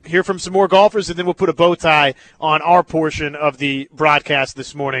we'll hear from some more golfers, and then we'll put a bow tie on our portion of the broadcast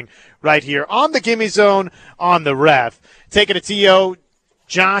this morning right here on the Gimme Zone on the Ref. Taking a TO,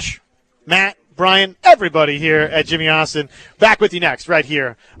 Josh, Matt, Brian, everybody here at Jimmy Austin. Back with you next, right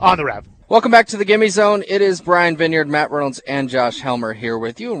here on the Ref. Welcome back to the Gimme Zone. It is Brian Vineyard, Matt Reynolds, and Josh Helmer here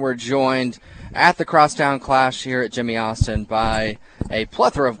with you, and we're joined at the Crosstown Clash here at Jimmy Austin by a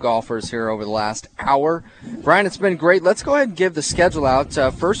plethora of golfers here over the last hour. Brian, it's been great. Let's go ahead and give the schedule out.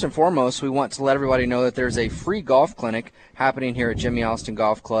 First and foremost, we want to let everybody know that there's a free golf clinic happening here at Jimmy Austin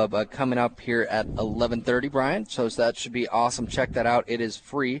Golf Club coming up here at 11:30, Brian. So that should be awesome. Check that out. It is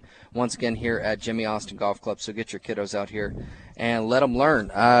free, once again, here at Jimmy Austin Golf Club. So get your kiddos out here and let them learn.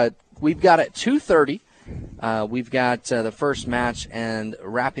 We've got at 2:30. We've got the first match and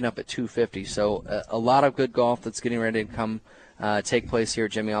wrapping up at 2:50. So a lot of good golf that's getting ready to come take place here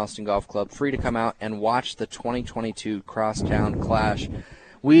at Jimmy Austin Golf Club. Free to come out and watch the 2022 Crosstown Clash.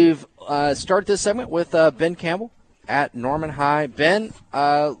 We've started this segment with Ben Campbell at Norman High. Ben,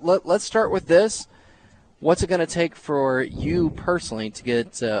 let's start with this. What's it going to take for you personally to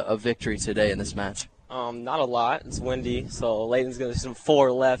get a victory today in this match? Not a lot. It's windy, so Layton's going to do some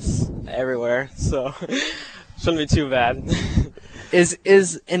 4 lefts everywhere, so shouldn't be too bad.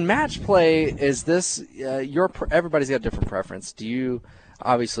 Is in match play, is this everybody's got a different preference? Do you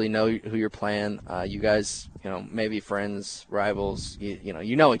obviously know who you're playing? You guys, maybe friends, rivals, you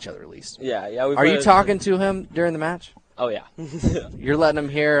know each other at least. Yeah. Are you talking to him during the match? Oh, yeah. You're letting him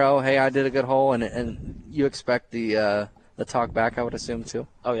hear, oh, hey, I did a good hole, and you expect the talk back, I would assume, too?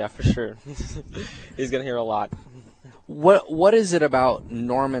 Oh, yeah, for sure. He's going to hear a lot. What is it about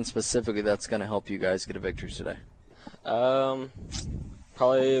Norman specifically that's going to help you guys get a victory today?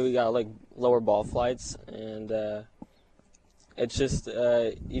 Probably we got, lower ball flights, and It's just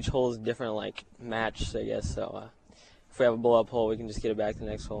each hole is different, like match, I guess. So if we have a blow-up hole, we can just get it back to the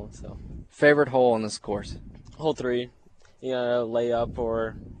next hole. So favorite hole on this course? Hole 3. You know, lay up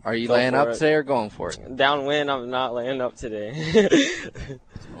or. Are you laying up today or going for it? Downwind, I'm not laying up today.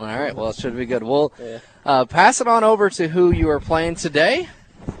 All right, well, it should be good. We'll pass it on over to who you are playing today.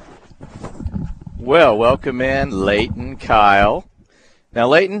 Well, welcome in Leighton Kyle. Now,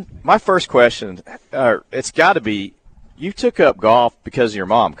 Leighton, my first question, it's got to be, you took up golf because of your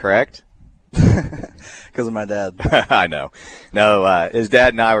mom, correct? Because of my dad. I know. No, his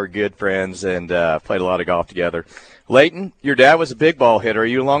dad and I were good friends and played a lot of golf together. Leighton, your dad was a big ball hitter. Are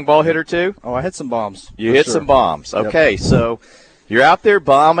you a long ball hitter too? Oh, I hit some bombs. You hit some bombs. Okay, so you're out there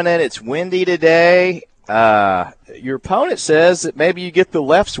bombing it. It's windy today. Your opponent says that maybe you get the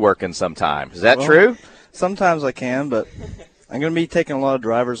lefts working sometimes. Is that true? Sometimes I can, but I'm going to be taking a lot of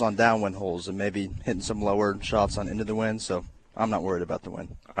drivers on downwind holes and maybe hitting some lower shots on into the wind, so I'm not worried about the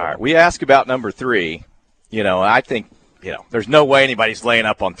wind. All right, we asked about number 3. You know, I think, there's no way anybody's laying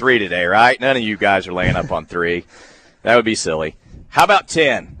up on 3 today, right? None of you guys are laying up on 3. That would be silly. How about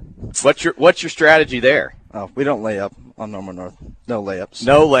 10? What's your strategy there? Oh, we don't lay up on Norman North. No layups.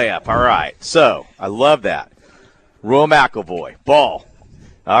 No layup. All right. So I love that. Roy McIlvoy, ball.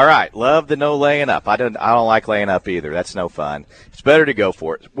 All right. Love the no laying up. I don't like laying up either. That's no fun. It's better to go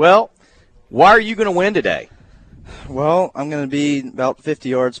for it. Well, why are you going to win today? Well, I'm going to be about 50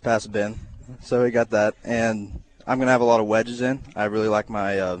 yards past Ben. So we got that. And I'm going to have a lot of wedges in. I really like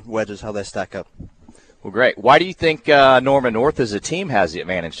my wedges, how they stack up. Well, great. Why do you think Norman North as a team has the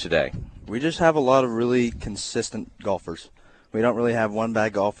advantage today? We just have a lot of really consistent golfers. We don't really have one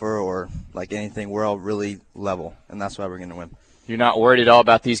bad golfer or like anything. We're all really level, and that's why we're going to win. You're not worried at all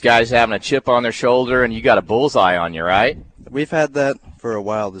about these guys having a chip on their shoulder and you got a bullseye on you, right? We've had that for a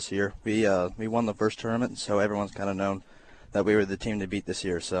while this year. We won the first tournament, so everyone's kind of known that we were the team to beat this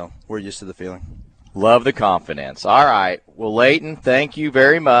year, so we're used to the feeling. Love the confidence. All right. Well, Leighton, thank you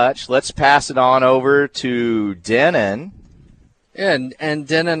very much. Let's pass it on over to Denon. Yeah, and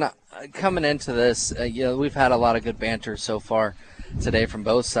Denon, coming into this, we've had a lot of good banter so far today from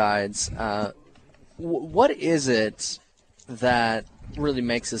both sides. What is it that really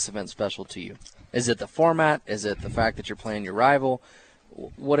makes this event special to you? Is it the format? Is it the fact that you're playing your rival?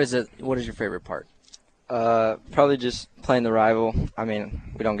 What is it? What is your favorite part? Probably just playing the rival. I mean,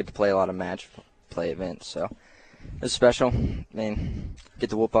 we don't get to play a lot of match play events, so it's special. I mean, get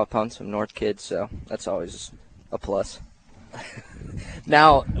to whoop up on some North kids, so that's always a plus.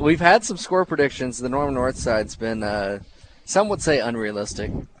 Now, we've had some score predictions. The Norman North side's been, some would say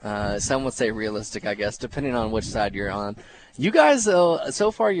unrealistic, some would say realistic, I guess, depending on which side you're on. You guys,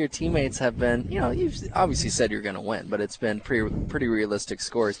 so far your teammates have been, you've obviously said you're going to win, but it's been pretty realistic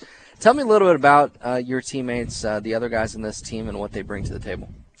scores. Tell me a little bit about your teammates, the other guys in this team, and what they bring to the table.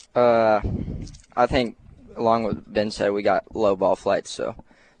 I think, along with what Ben said, we got low ball flights, so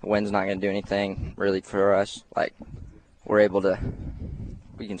the wind's not going to do anything really for us. Like, we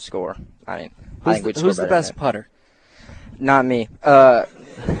can score. I mean, I think we'd score who's the better best than putter? Not me.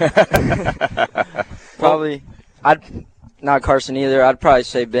 Probably, not Carson either. I'd probably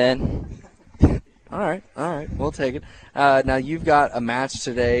say Ben. All right, we'll take it. Now, you've got a match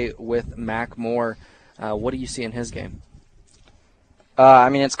today with Mac Moore. What do you see in his game? I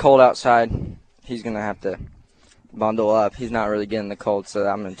mean, it's cold outside. He's going to have to bundle up. He's not really getting the cold, so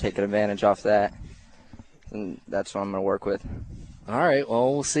I'm going to take advantage off that. And that's what I'm going to work with. All right,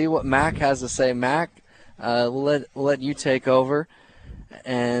 well, we'll see what Mac has to say. Mac, we'll let you take over.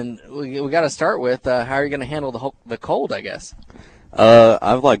 And we got to start with how are you going to handle the cold, I guess?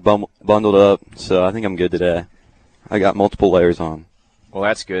 I've bundled up, so I think I'm good today. I got multiple layers on. Well,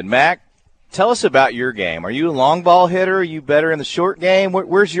 that's good. Mac, tell us about your game. Are you a long ball hitter? Are you better in the short game?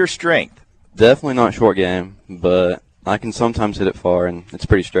 Where's your strength? Definitely not short game, but I can sometimes hit it far, and it's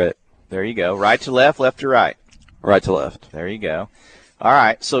pretty straight. There you go. Right to left, left to right? Right to left. There you go. All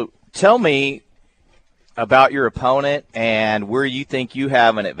right, so tell me about your opponent and where you think you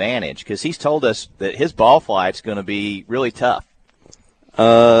have an advantage, because he's told us that his ball flight's going to be really tough.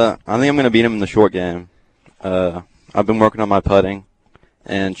 I think I'm going to beat him in the short game. I've been working on my putting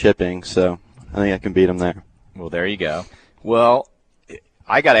and chipping, so I think I can beat him there. Well, there you go. Well,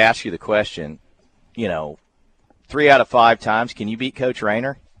 I got to ask you the question, 3 out of 5 times, can you beat Coach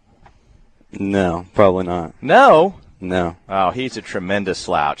Rayner? No, probably not. No? No. Oh, he's a tremendous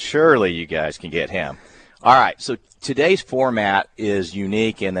slouch. Surely you guys can get him. All right, so today's format is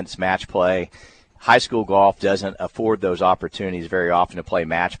unique in that it's match play. High school golf doesn't afford those opportunities very often to play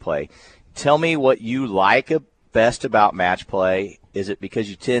match play. Tell me what you like best about match play. Is it because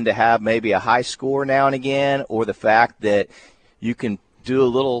you tend to have maybe a high score now and again, or the fact that you can do a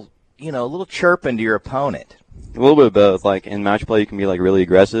little chirping to your opponent? A little bit of both. Like in match play, you can be like really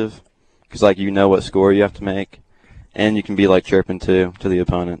aggressive because like you know what score you have to make, and you can be like chirping too to the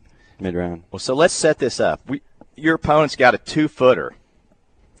opponent mid round. Well, so let's set this up. Your opponent's got a 2-footer.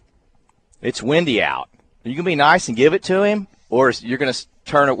 It's windy out. Are you gonna be nice and give it to him, or you're gonna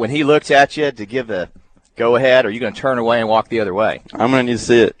turn it when he looks at you to give the go ahead, or are you gonna turn away and walk the other way? I'm gonna need to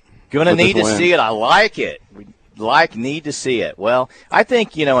see it. Gonna need to see it. I like it. Need to see it. Well, I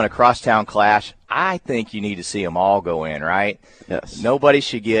think, in a crosstown clash, I think you need to see them all go in, right? Yes. Nobody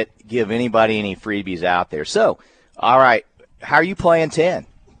should give anybody any freebies out there. So, all right, how are you playing 10?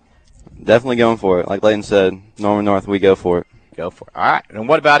 Definitely going for it. Like Layton said, Norman North, we go for it. Go for it. All right. And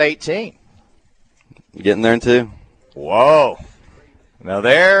what about 18? Getting there too. Whoa. Now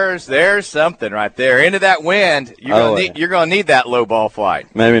there's something right there. Into that wind, you're gonna need that low ball flight.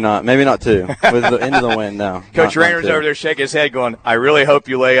 Maybe not too. With the into the wind now. Coach Rayner's over there shaking his head, going, "I really hope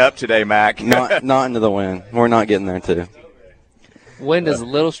you lay up today, Mac." not into the wind. We're not getting there too. Wind is a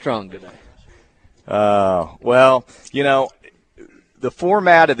little strong today. Well, the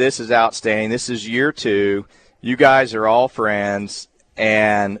format of this is outstanding. This is year 2. You guys are all friends.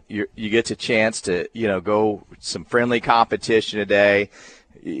 And you get a chance to, go some friendly competition today.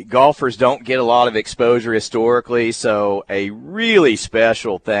 Golfers don't get a lot of exposure historically, so a really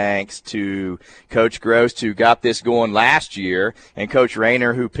special thanks to Coach Gross, who got this going last year, and Coach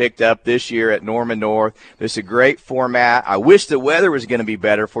Rayner, who picked up this year at Norman North. This is a great format. I wish the weather was going to be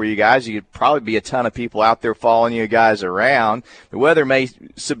better for you guys. You'd probably be a ton of people out there following you guys around. The weather may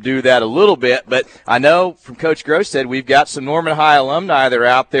subdue that a little bit, but I know from Coach Gross said we've got some Norman High alumni that are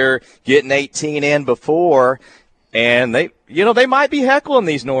out there getting 18 in before. And they might be heckling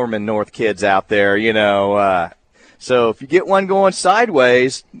these Norman North kids out there, So if you get one going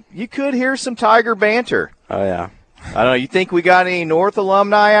sideways, you could hear some Tiger banter. Oh, yeah. I don't know. You think we got any North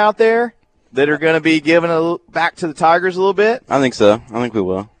alumni out there that are going to be giving back to the Tigers a little bit? I think so. I think we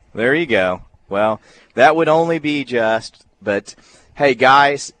will. There you go. Well, that would only be just. But, hey,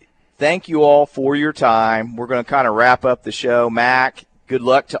 guys, thank you all for your time. We're going to kind of wrap up the show. Mac, good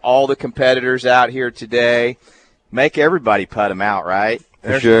luck to all the competitors out here today. Make everybody putt them out, right?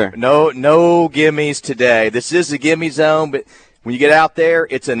 For sure. No gimmies today. This is a gimme zone, but when you get out there,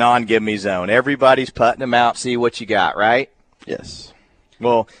 it's a non-gimme zone. Everybody's putting them out, see what you got, right? Yes.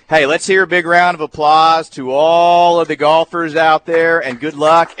 Well, hey, let's hear a big round of applause to all of the golfers out there, and good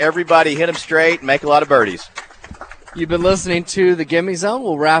luck. Everybody hit them straight and make a lot of birdies. You've been listening to the Gimme Zone.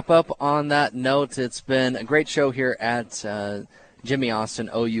 We'll wrap up on that note. It's been a great show here at Jimmy Austin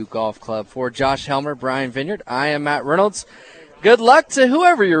OU Golf Club. For Josh Helmer, Brian Vineyard, I am Matt Reynolds. Good luck to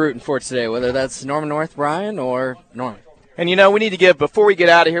whoever you're rooting for today, whether that's Norman North, Brian, or Norman. And, we need to give, before we get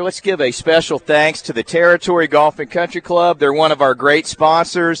out of here, let's give a special thanks to the Territory Golf and Country Club. They're one of our great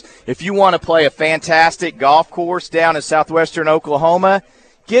sponsors. If you want to play a fantastic golf course down in southwestern Oklahoma,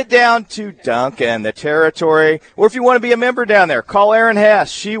 get down to Duncan, the Territory. Or if you want to be a member down there, call Erin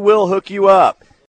Hess. She will hook you up.